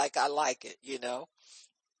numbers like I like it.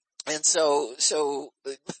 And so,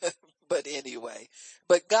 but anyway,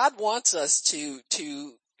 but God wants us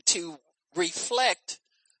to reflect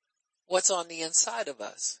what's on the inside of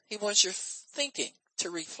us. He wants your thinking to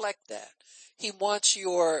reflect that. He wants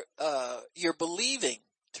your believing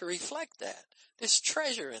to reflect that. There's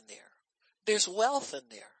treasure in there. There's wealth in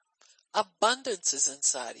there. Abundance is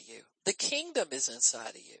inside of you. The kingdom is inside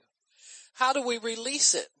of you. How do we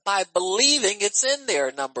release it? By believing it's in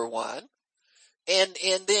there, number one, and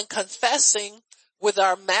then confessing with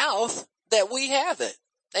our mouth that we have it.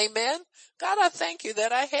 Amen. God, I thank you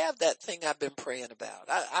that I have that thing I've been praying about.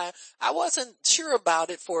 I wasn't sure about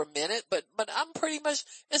it for a minute, but I'm pretty much,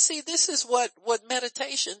 and see, this is what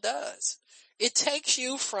meditation does. It takes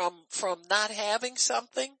you from not having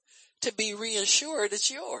something to be reassured it's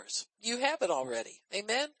yours. You have it already.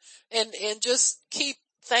 Amen. And just keep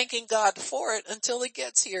thanking God for it until it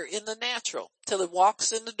gets here in the natural, till it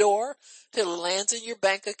walks in the door, till it lands in your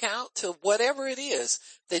bank account, till whatever it is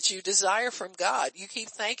that you desire from God, you keep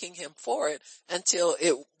thanking him for it until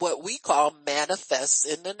it, what we call, manifests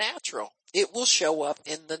in the natural. It will show up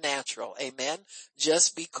in the natural. Amen.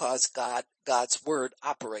 Just because God's word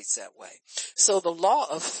operates that way. So the law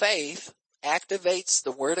of faith activates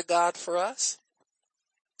the word of God for us.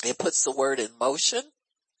 It puts the word in motion.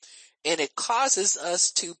 And it causes us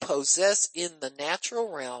to possess in the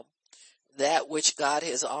natural realm that which God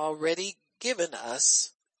has already given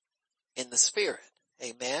us in the spirit.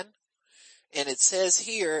 Amen. And it says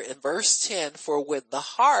here in verse 10, for with the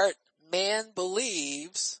heart man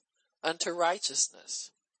believes unto righteousness.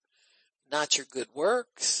 Not your good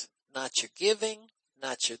works, not your giving,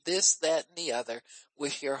 not your this, that, and the other.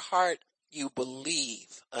 With your heart you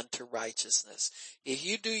believe unto righteousness. If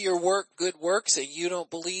you do your work, good works, and you don't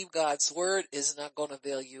believe God's word, is not going to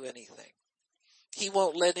avail you anything. He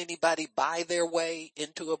won't let anybody buy their way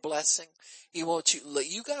into a blessing. He wants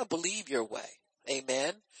you gotta believe your way.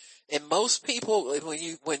 Amen. And most people,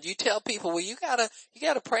 when you tell people, well, you gotta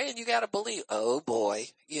pray and you gotta believe. Oh boy,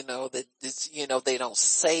 that it's, they don't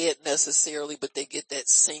say it necessarily, but they get that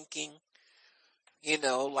sinking.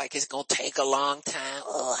 Like it's gonna take a long time.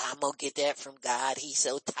 Oh, I'm gonna get that from God. He's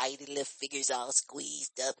so tight, his little fingers all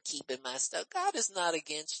squeezed up, keeping my stuff. God is not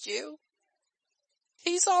against you.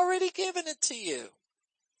 He's already given it to you.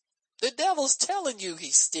 The devil's telling you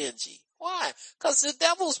he's stingy. Why? Because the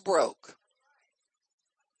devil's broke.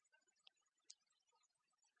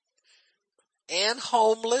 And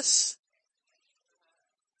homeless.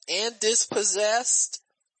 And dispossessed.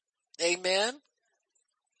 Amen.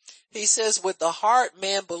 He says, with the heart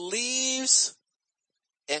man believes,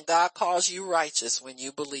 and God calls you righteous when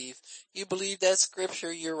you believe. You believe that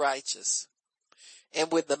scripture, you're righteous. And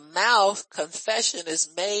with the mouth, confession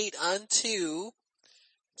is made unto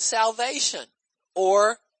salvation,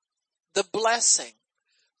 or the blessing,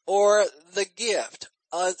 or the gift.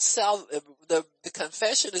 The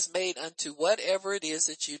confession is made unto whatever it is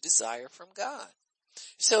that you desire from God.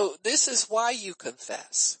 So this is why you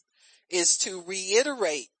confess, is to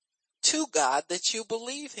reiterate to God that you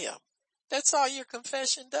believe him. That's all your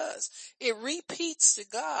confession does. It repeats to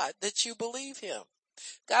God that you believe him.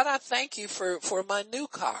 God, I thank you for my new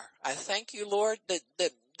car. I thank you, Lord,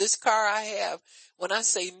 that this car I have, when I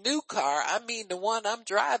say new car, I mean the one I'm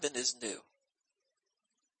driving is new.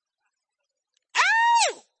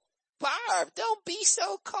 Ow! Barb, don't be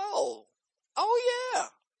so cold. Oh yeah.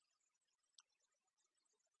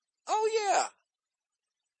 Oh yeah.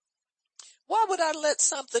 Why would I let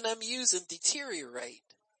something I'm using deteriorate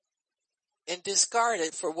and discard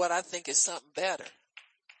it for what I think is something better?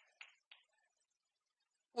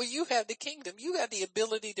 Well, you have the kingdom. You have the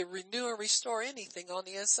ability to renew and restore anything on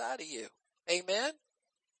the inside of you. Amen.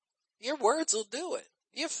 Your words will do it.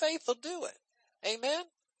 Your faith will do it. Amen.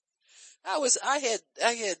 I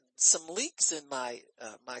had some leaks in my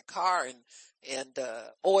car and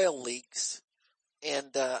oil leaks.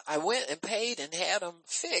 And, I went and paid and had them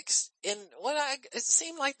fixed. And it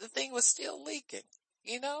seemed like the thing was still leaking,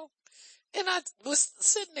 and I was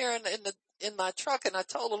sitting there in my truck, and I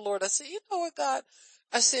told the Lord, I said, you know what, God?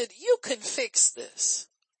 I said, you can fix this.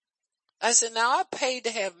 I said, now I paid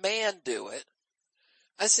to have man do it.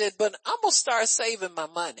 I said, but I'm going to start saving my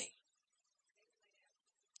money,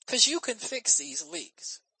 because you can fix these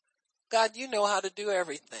leaks. God, you know how to do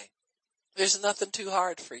everything. There's nothing too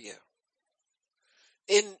hard for you.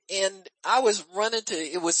 and I was running to,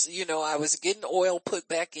 I was getting oil put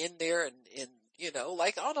back in there and,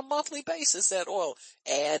 like on a monthly basis, that oil,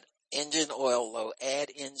 add engine oil, low, add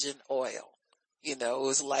engine oil. It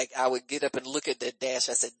was like I would get up and look at that dash.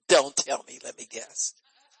 I said, don't tell me, let me guess.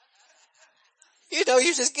 You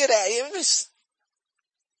just get at it.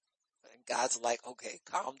 And God's like, okay,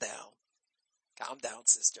 calm down,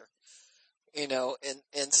 sister.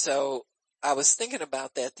 And so I was thinking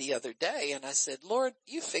about that the other day and I said, Lord,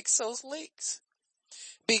 you fix those leaks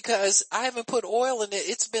because I haven't put oil in it.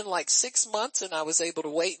 It's been like 6 months and I was able to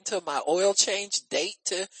wait until my oil change date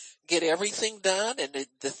to get everything done. And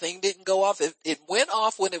the thing didn't go off. It went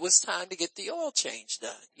off when it was time to get the oil change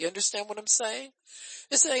done. You understand what I'm saying?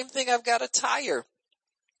 The same thing. I've got a tire.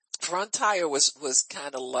 Front tire was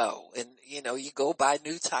kind of low and you go buy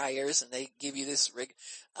new tires and they give you this rig.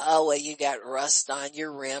 Oh, well, you got rust on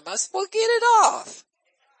your rim. I said, well, get it off.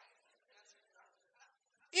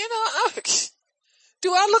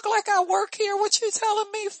 Do I look like I work here? What you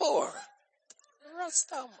telling me for? I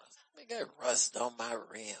got rust on my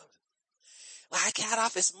rim. Well, I got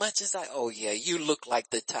off as much as oh yeah, you look like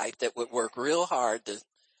the type that would work real hard to,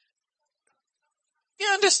 you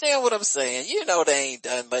understand what I'm saying? They ain't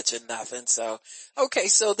done much of nothing. So, okay,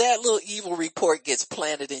 so that little evil report gets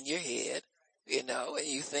planted in your head, and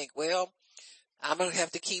you think, well, I'm going to have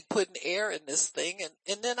to keep putting air in this thing.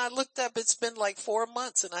 And then I looked up, it's been like 4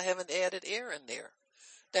 months and I haven't added air in there.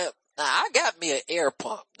 Now I got me an air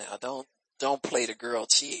pump. Now don't play the girl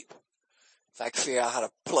cheap. If I can figure out how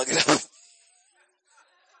to plug it up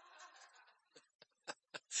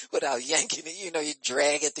without yanking it, you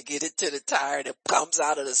drag it to get it to the tire and it comes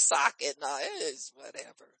out of the socket. No, it's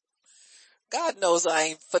whatever. God knows I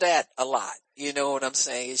ain't for that a lot. You know what I'm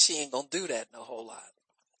saying? She ain't gonna do that in a whole lot.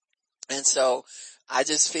 And so I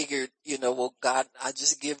just figured, well, God, I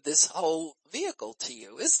just give this whole vehicle to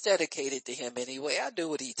you. It's dedicated to him anyway. I do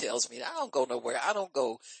what he tells me. I don't go nowhere. I don't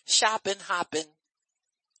go shopping, hopping,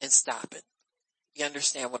 and stopping. You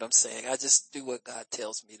understand what I'm saying? I just do what God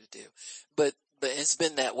tells me to do. But it's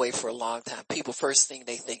been that way for a long time. People, first thing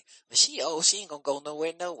they think, she ain't gonna go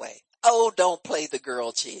nowhere, no way. Oh, don't play the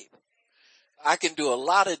girl cheap. I can do a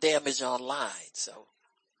lot of damage online, so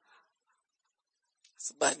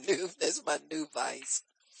that's my new vice.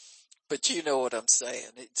 But you know what I'm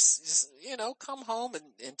saying. It's just, come home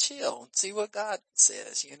and chill and see what God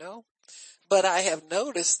says, But I have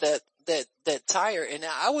noticed that tire, and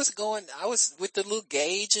I was with the little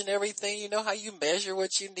gauge and everything, how you measure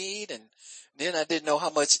what you need, and then I didn't know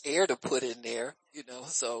how much air to put in there,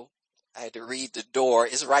 so I had to read the door.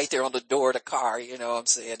 It's right there on the door of the car, what I'm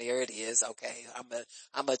saying, here it is. Okay,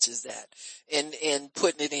 how much is that? And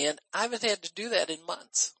putting it in, I haven't had to do that in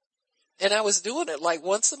months. And I was doing it like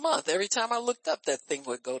once a month. Every time I looked up, that thing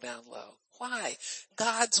would go down low. Why?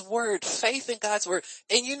 God's word, faith in God's word.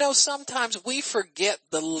 And sometimes we forget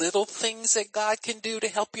the little things that God can do to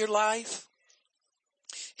help your life.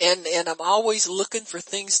 And I'm always looking for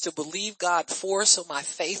things to believe God for so my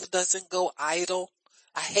faith doesn't go idle.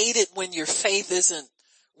 I hate it when your faith isn't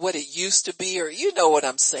what it used to be, or you know what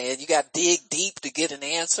I'm saying. You got to dig deep to get an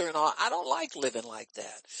answer and all. I don't like living like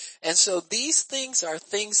that. And so these things are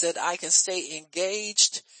things that I can stay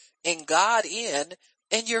engaged in God in,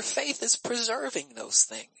 and your faith is preserving those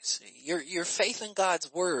things. Your faith in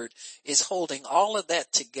God's word is holding all of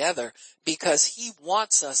that together because he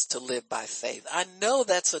wants us to live by faith. I know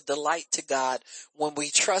that's a delight to God when we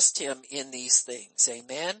trust him in these things.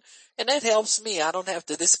 Amen. And that helps me. I don't have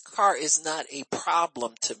to, this car is not a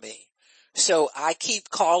problem to me. So I keep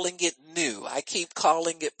calling it new. I keep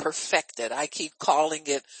calling it perfected. I keep calling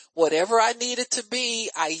it whatever I need it to be.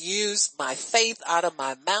 I use my faith out of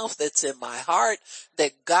my mouth that's in my heart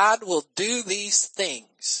that God will do these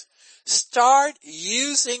things. Start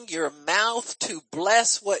using your mouth to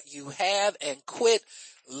bless what you have and quit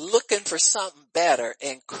looking for something better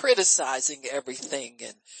and criticizing everything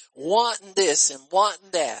and wanting this and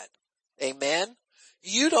wanting that. Amen.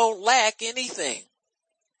 You don't lack anything.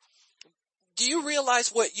 Do you realize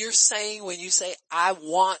what you're saying when you say, I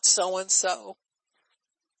want so and so?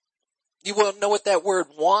 You want to know what that word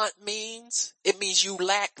want means? It means you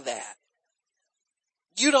lack that.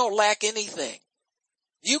 You don't lack anything.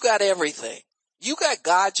 You got everything. You got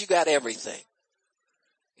God, you got everything.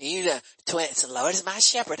 The Lord is my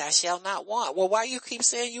shepherd, I shall not want. Well, why you keep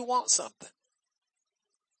saying you want something?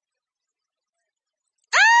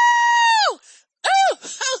 Oh! Oh!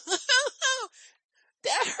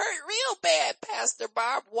 That hurt real bad, Pastor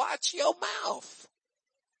Bob. Watch your mouth.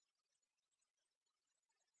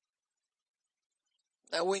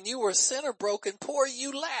 Now, when you were sinner, broken, poor,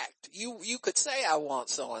 you lacked. You could say, I want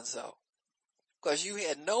so and so. because you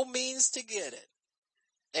had no means to get it.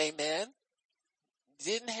 Amen.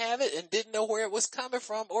 Didn't have it and didn't know where it was coming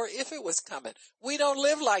from or if it was coming. We don't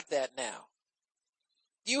live like that now.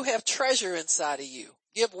 You have treasure inside of you.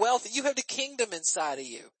 You have wealth. You have the kingdom inside of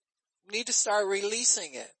you. You need to start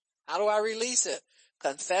releasing it. How do I release it?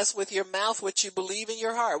 Confess with your mouth what you believe in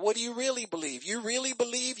your heart. What do you really believe? You really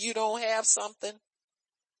believe you don't have something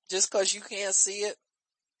just because you can't see it?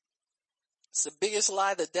 It's the biggest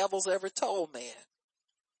lie the devil's ever told man.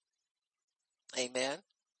 Amen.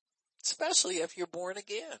 Especially if you're born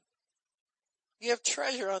again. You have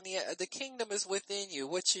treasure on the kingdom is within you.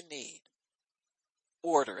 What you need.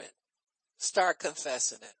 Order it. Start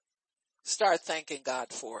confessing it. Start thanking God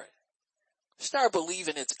for it. Start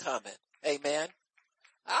believing it's coming. Amen.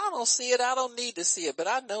 I don't see it. I don't need to see it, but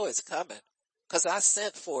I know it's coming because I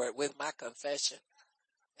sent for it with my confession.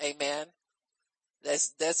 Amen.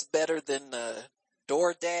 That's better than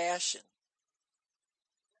DoorDash. And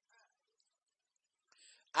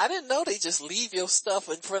I didn't know they just leave your stuff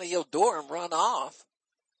in front of your door and run off.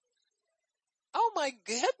 Oh my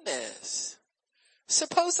goodness.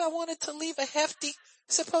 Suppose I wanted to leave a hefty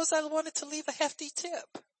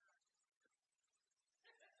tip.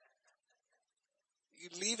 You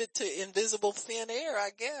leave it to invisible thin air, I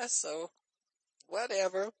guess. So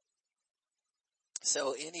whatever.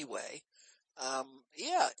 So anyway,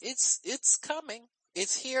 yeah, it's coming.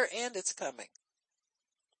 It's here and it's coming.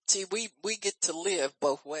 See, we get to live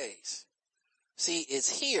both ways. See,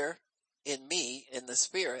 it's here in me, in the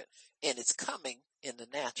spirit, and it's coming in the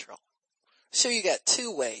natural. So you got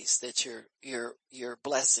two ways that your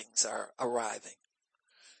blessings are arriving.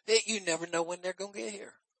 That you never know when they're going to get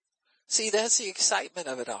here. See, that's the excitement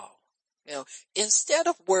of it all. You know, instead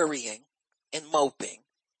of worrying and moping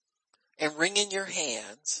and wringing your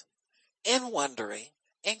hands and wondering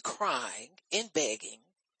and crying and begging,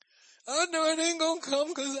 oh no, it ain't gonna come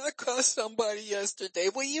because I cussed somebody yesterday.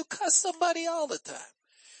 Well, you cuss somebody all the time.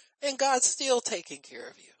 And God's still taking care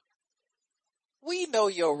of you. We know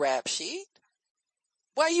your rap sheet.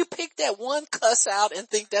 Why you pick that one cuss out and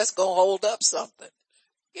think that's gonna hold up something?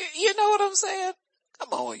 You know what I'm saying?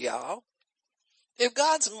 Come on, y'all. If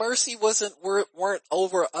God's mercy weren't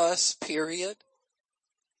over us, period.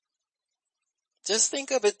 Just think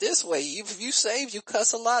of it this way. If you saved, you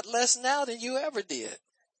cuss a lot less now than you ever did.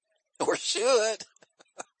 Or should.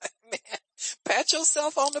 Man, pat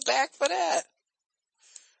yourself on the back for that.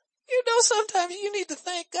 You know, sometimes you need to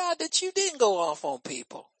thank God that you didn't go off on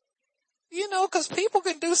people. You know, cause people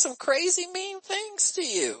can do some crazy mean things to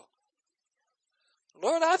you.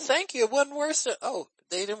 Lord, I thank you. It wasn't worse than, oh,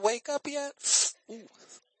 they didn't wake up yet? Ooh.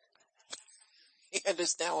 You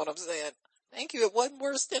understand what I'm saying? Thank you. It wasn't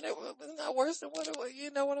worse than it was not worse than what it was. You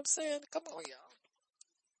know what I'm saying? Come on, y'all.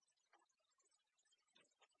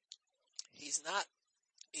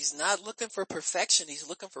 He's not looking for perfection. He's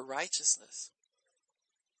looking for righteousness.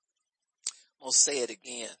 I'm going to say it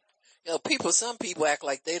again. You know, some people act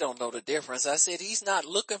like they don't know the difference. I said he's not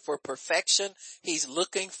looking for perfection. He's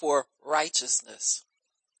looking for righteousness.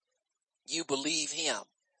 You believe him.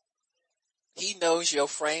 He knows your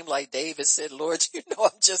frame, like David said, Lord, you know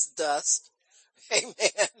I'm just dust.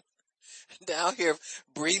 Amen. Down here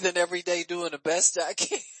breathing every day, doing the best I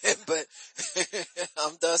can, but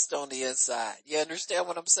I'm dust on the inside. You understand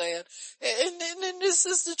what I'm saying? And this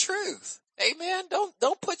is the truth. Amen.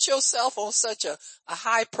 Don't put yourself on such a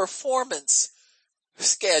high performance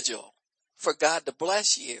schedule for God to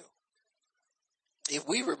bless you. If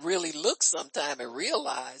we would really look sometime and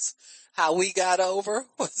realize how we got over,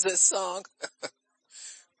 what's this song?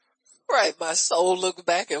 Right. My soul look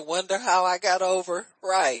back and wonder how I got over.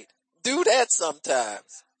 Right. Do that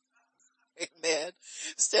sometimes. Amen.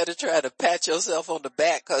 Instead of trying to pat yourself on the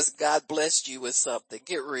back because God blessed you with something.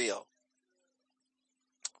 Get real.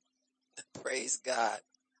 Praise God.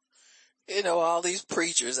 You know, all these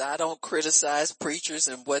preachers, I don't criticize preachers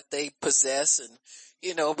and what they possess and,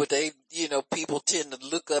 you know, but people tend to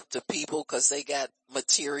look up to people because they got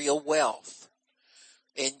material wealth.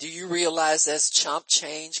 And do you realize that's chump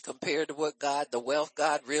change compared to what the wealth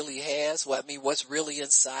God really has? What's really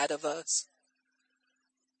inside of us?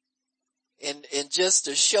 And just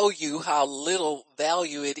to show you how little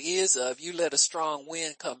value it is you let a strong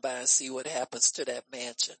wind come by and see what happens to that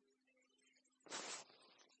mansion.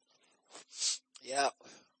 Yep.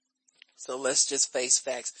 So let's just face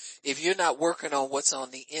facts. If you're not working on what's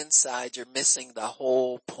on the inside, you're missing the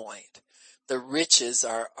whole point. The riches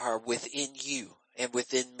are within you and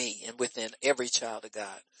within me and within every child of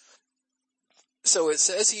God. So it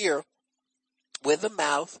says here, with the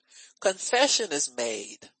mouth, confession is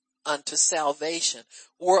made unto salvation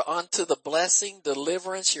or unto the blessing,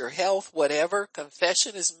 deliverance, your health, whatever.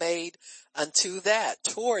 Confession is made unto that,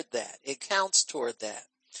 toward that. It counts toward that.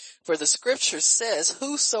 For the scripture says,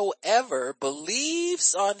 whosoever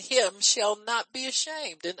believes on him shall not be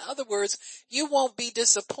ashamed. In other words, you won't be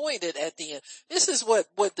disappointed at the end. This is what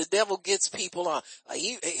the devil gets people on.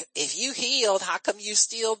 If you healed, how come you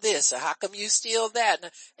steal this? Or how come you steal that?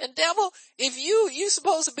 And devil, if you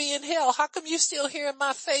supposed to be in hell, how come you still here in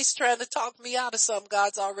my face trying to talk me out of something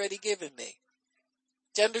God's already given me?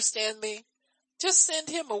 Do you understand me? Just send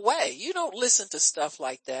him away. You don't listen to stuff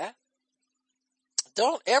like that.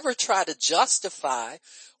 Don't ever try to justify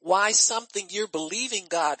why something you're believing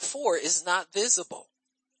God for is not visible.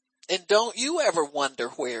 And don't you ever wonder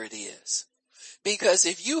where it is. Because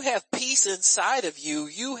if you have peace inside of you,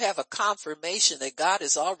 you have a confirmation that God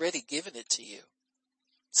has already given it to you.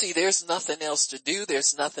 See, there's nothing else to do.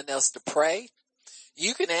 There's nothing else to pray.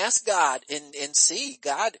 You can ask God and see,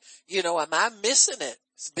 God, am I missing it?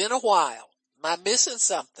 It's been a while. Am I missing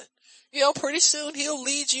something? Pretty soon he'll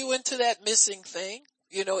lead you into that missing thing.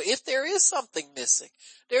 If there is something missing,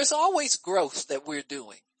 there's always growth that we're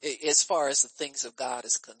doing as far as the things of God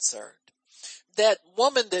is concerned. That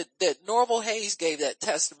woman that Norval Hayes gave that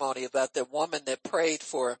testimony about, that woman that prayed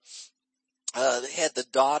for, had the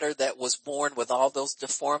daughter that was born with all those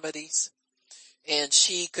deformities. And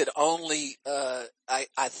she could only, I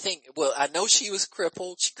know she was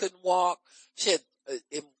crippled. She couldn't walk. She had,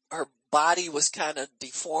 her body was kind of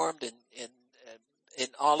deformed and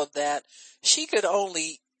all of that. She could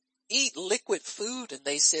only eat liquid food, and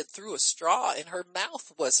they said through a straw, and her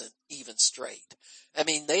mouth wasn't even straight. I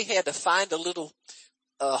mean, they had to find a little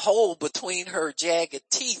hole between her jagged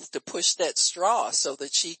teeth to push that straw so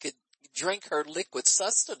that she could drink her liquid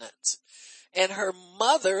sustenance. And her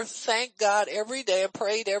mother thanked God every day and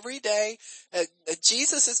prayed every day.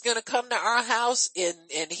 Jesus is going to come to our house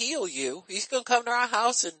and heal you. He's going to come to our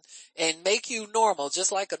house and make you normal,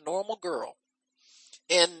 just like a normal girl.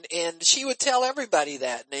 And she would tell everybody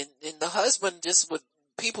that. And the husband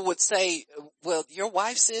people would say, well, your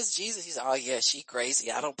wife says Jesus. He said, oh yeah, she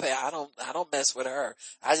crazy. I don't mess with her.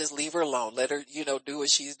 I just leave her alone. Let her, do what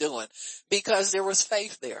she's doing, because there was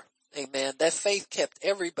faith there. Amen. That faith kept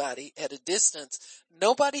everybody at a distance.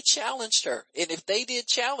 Nobody challenged her. And if they did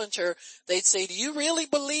challenge her, they'd say, do you really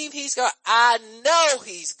believe I know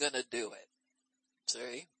he's going to do it.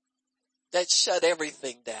 See, that shut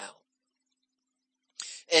everything down.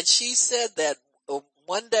 And she said that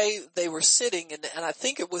one day they were sitting, and I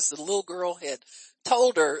think it was the little girl had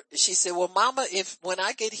told her, she said, well, Mama, when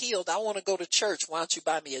I get healed, I want to go to church. Why don't you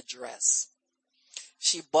buy me a dress?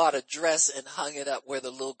 She bought a dress and hung it up where the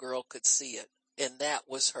little girl could see it. And that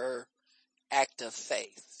was her act of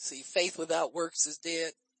faith. See, faith without works is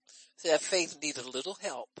dead. So that faith needed a little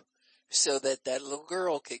help so that little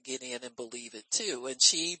girl could get in and believe it too. And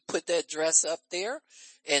she put that dress up there,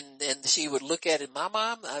 and she would look at it,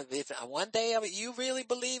 Mama, if one day you really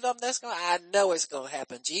believe I know it's going to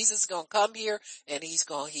happen. Jesus is going to come here and he's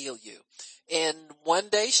going to heal you. And one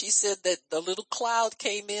day she said that the little cloud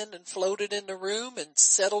came in and floated in the room and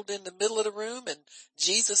settled in the middle of the room, and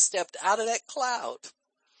Jesus stepped out of that cloud.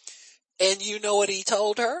 And you know what he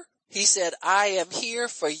told her? He said, I am here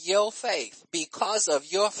for your faith. Because of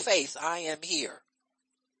your faith, I am here.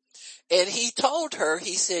 And he told her,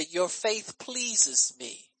 he said, your faith pleases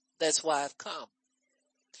me. That's why I've come.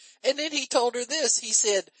 And then he told her this. He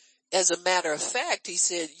said, as a matter of fact, he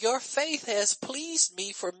said, your faith has pleased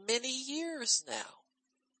me for many years now.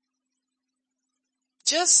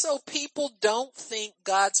 Just so people don't think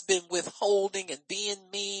God's been withholding and being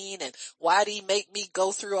mean and why did he make me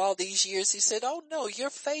go through all these years? He said, oh no, your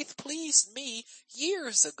faith pleased me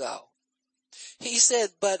years ago. He said,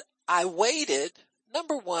 but I waited.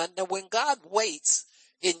 Number one, now when God waits,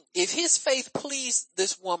 if his faith pleased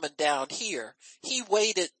this woman down here, he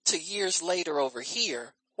waited to years later over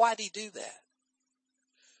here. Why'd he do that?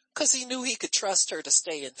 Because he knew he could trust her to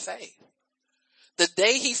stay in faith. The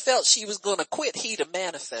day he felt she was going to quit, he'd have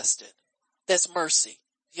manifested. That's mercy.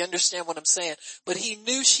 You understand what I'm saying? But he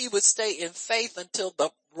knew she would stay in faith until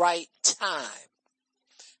the right time.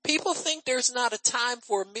 People think there's not a time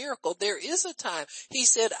for a miracle. There is a time. He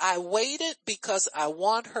said, I waited because I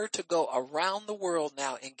want her to go around the world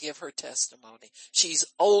now and give her testimony. She's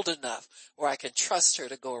old enough where I can trust her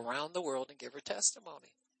to go around the world and give her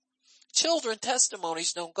testimony. Children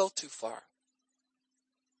testimonies don't go too far.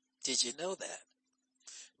 Did you know that?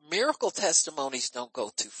 Miracle testimonies don't go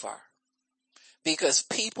too far. because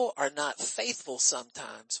people are not faithful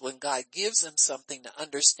sometimes when God gives them something to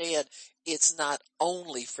understand it's not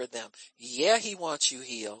only for them. Yeah, he wants you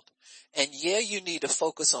healed. And yeah, you need to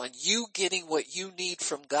focus on you getting what you need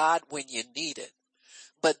from God when you need it.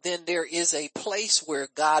 But then there is a place where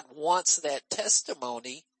God wants that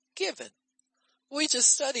testimony given. We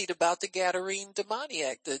just studied about the Gadarene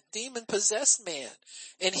demoniac, the demon-possessed man,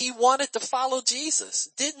 and he wanted to follow Jesus.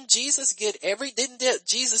 Didn't Jesus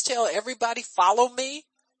tell everybody, follow me?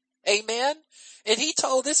 Amen? And he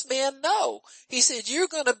told this man no. He said, you're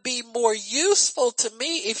going to be more useful to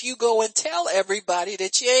me if you go and tell everybody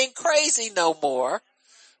that you ain't crazy no more,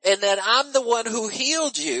 and that I'm the one who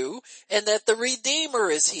healed you, and that the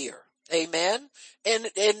Redeemer is here. Amen. And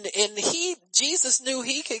Jesus knew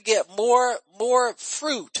he could get more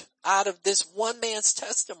fruit out of this one man's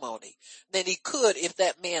testimony than he could if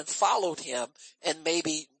that man followed him and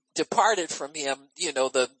maybe departed from him. You know,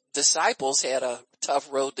 the disciples had a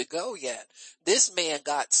tough road to go yet. This man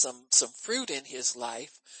got some fruit in his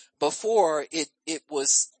life before it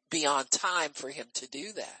was beyond time for him to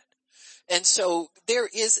do that. And so there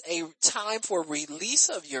is a time for release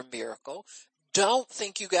of your miracle. Don't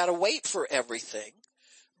think you gotta wait for everything.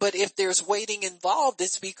 But if there's waiting involved,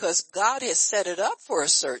 it's because God has set it up for a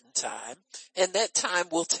certain time, and that time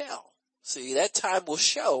will tell. See, that time will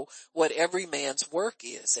show what every man's work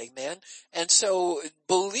is. Amen. And so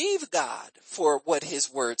believe God for what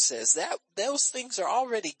his word says. Those things are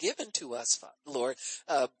already given to us, Lord,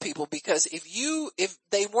 people, because if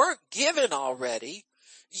they weren't given already,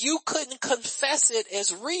 you couldn't confess it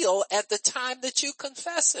as real at the time that you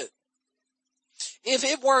confess it.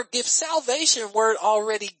 If salvation weren't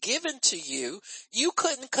already given to you, you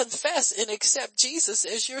couldn't confess and accept Jesus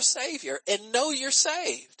as your Savior and know you're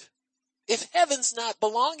saved. If heaven's not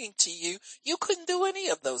belonging to you, you couldn't do any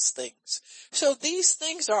of those things. So these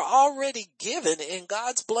things are already given in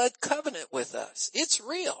God's blood covenant with us. It's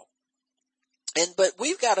real. But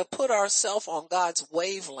we've got to put ourselves on God's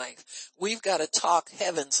wavelength. We've got to talk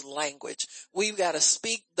heaven's language. We've got to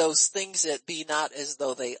speak those things that be not as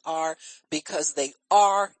though they are, because they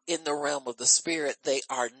are in the realm of the spirit. They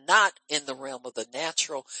are not in the realm of the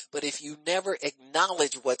natural. But if you never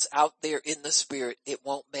acknowledge what's out there in the spirit, it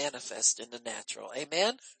won't manifest in the natural.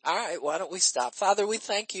 Amen? All right, why don't we stop? Father, we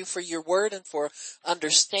thank you for your word and for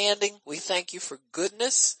understanding. We thank you for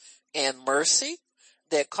goodness and mercy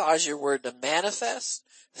that cause your word to manifest.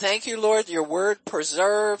 Thank you, Lord, your word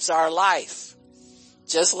preserves our life.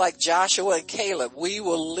 Just like Joshua and Caleb, we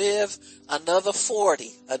will live another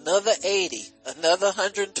 40, another 80, another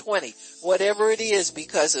 120, whatever it is,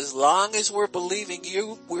 because as long as we're believing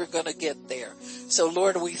you, we're going to get there. So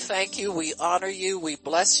Lord, we thank you, we honor you, we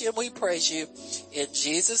bless you, and we praise you. In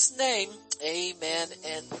Jesus' name, amen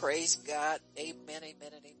and praise God. Amen,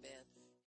 amen, and amen.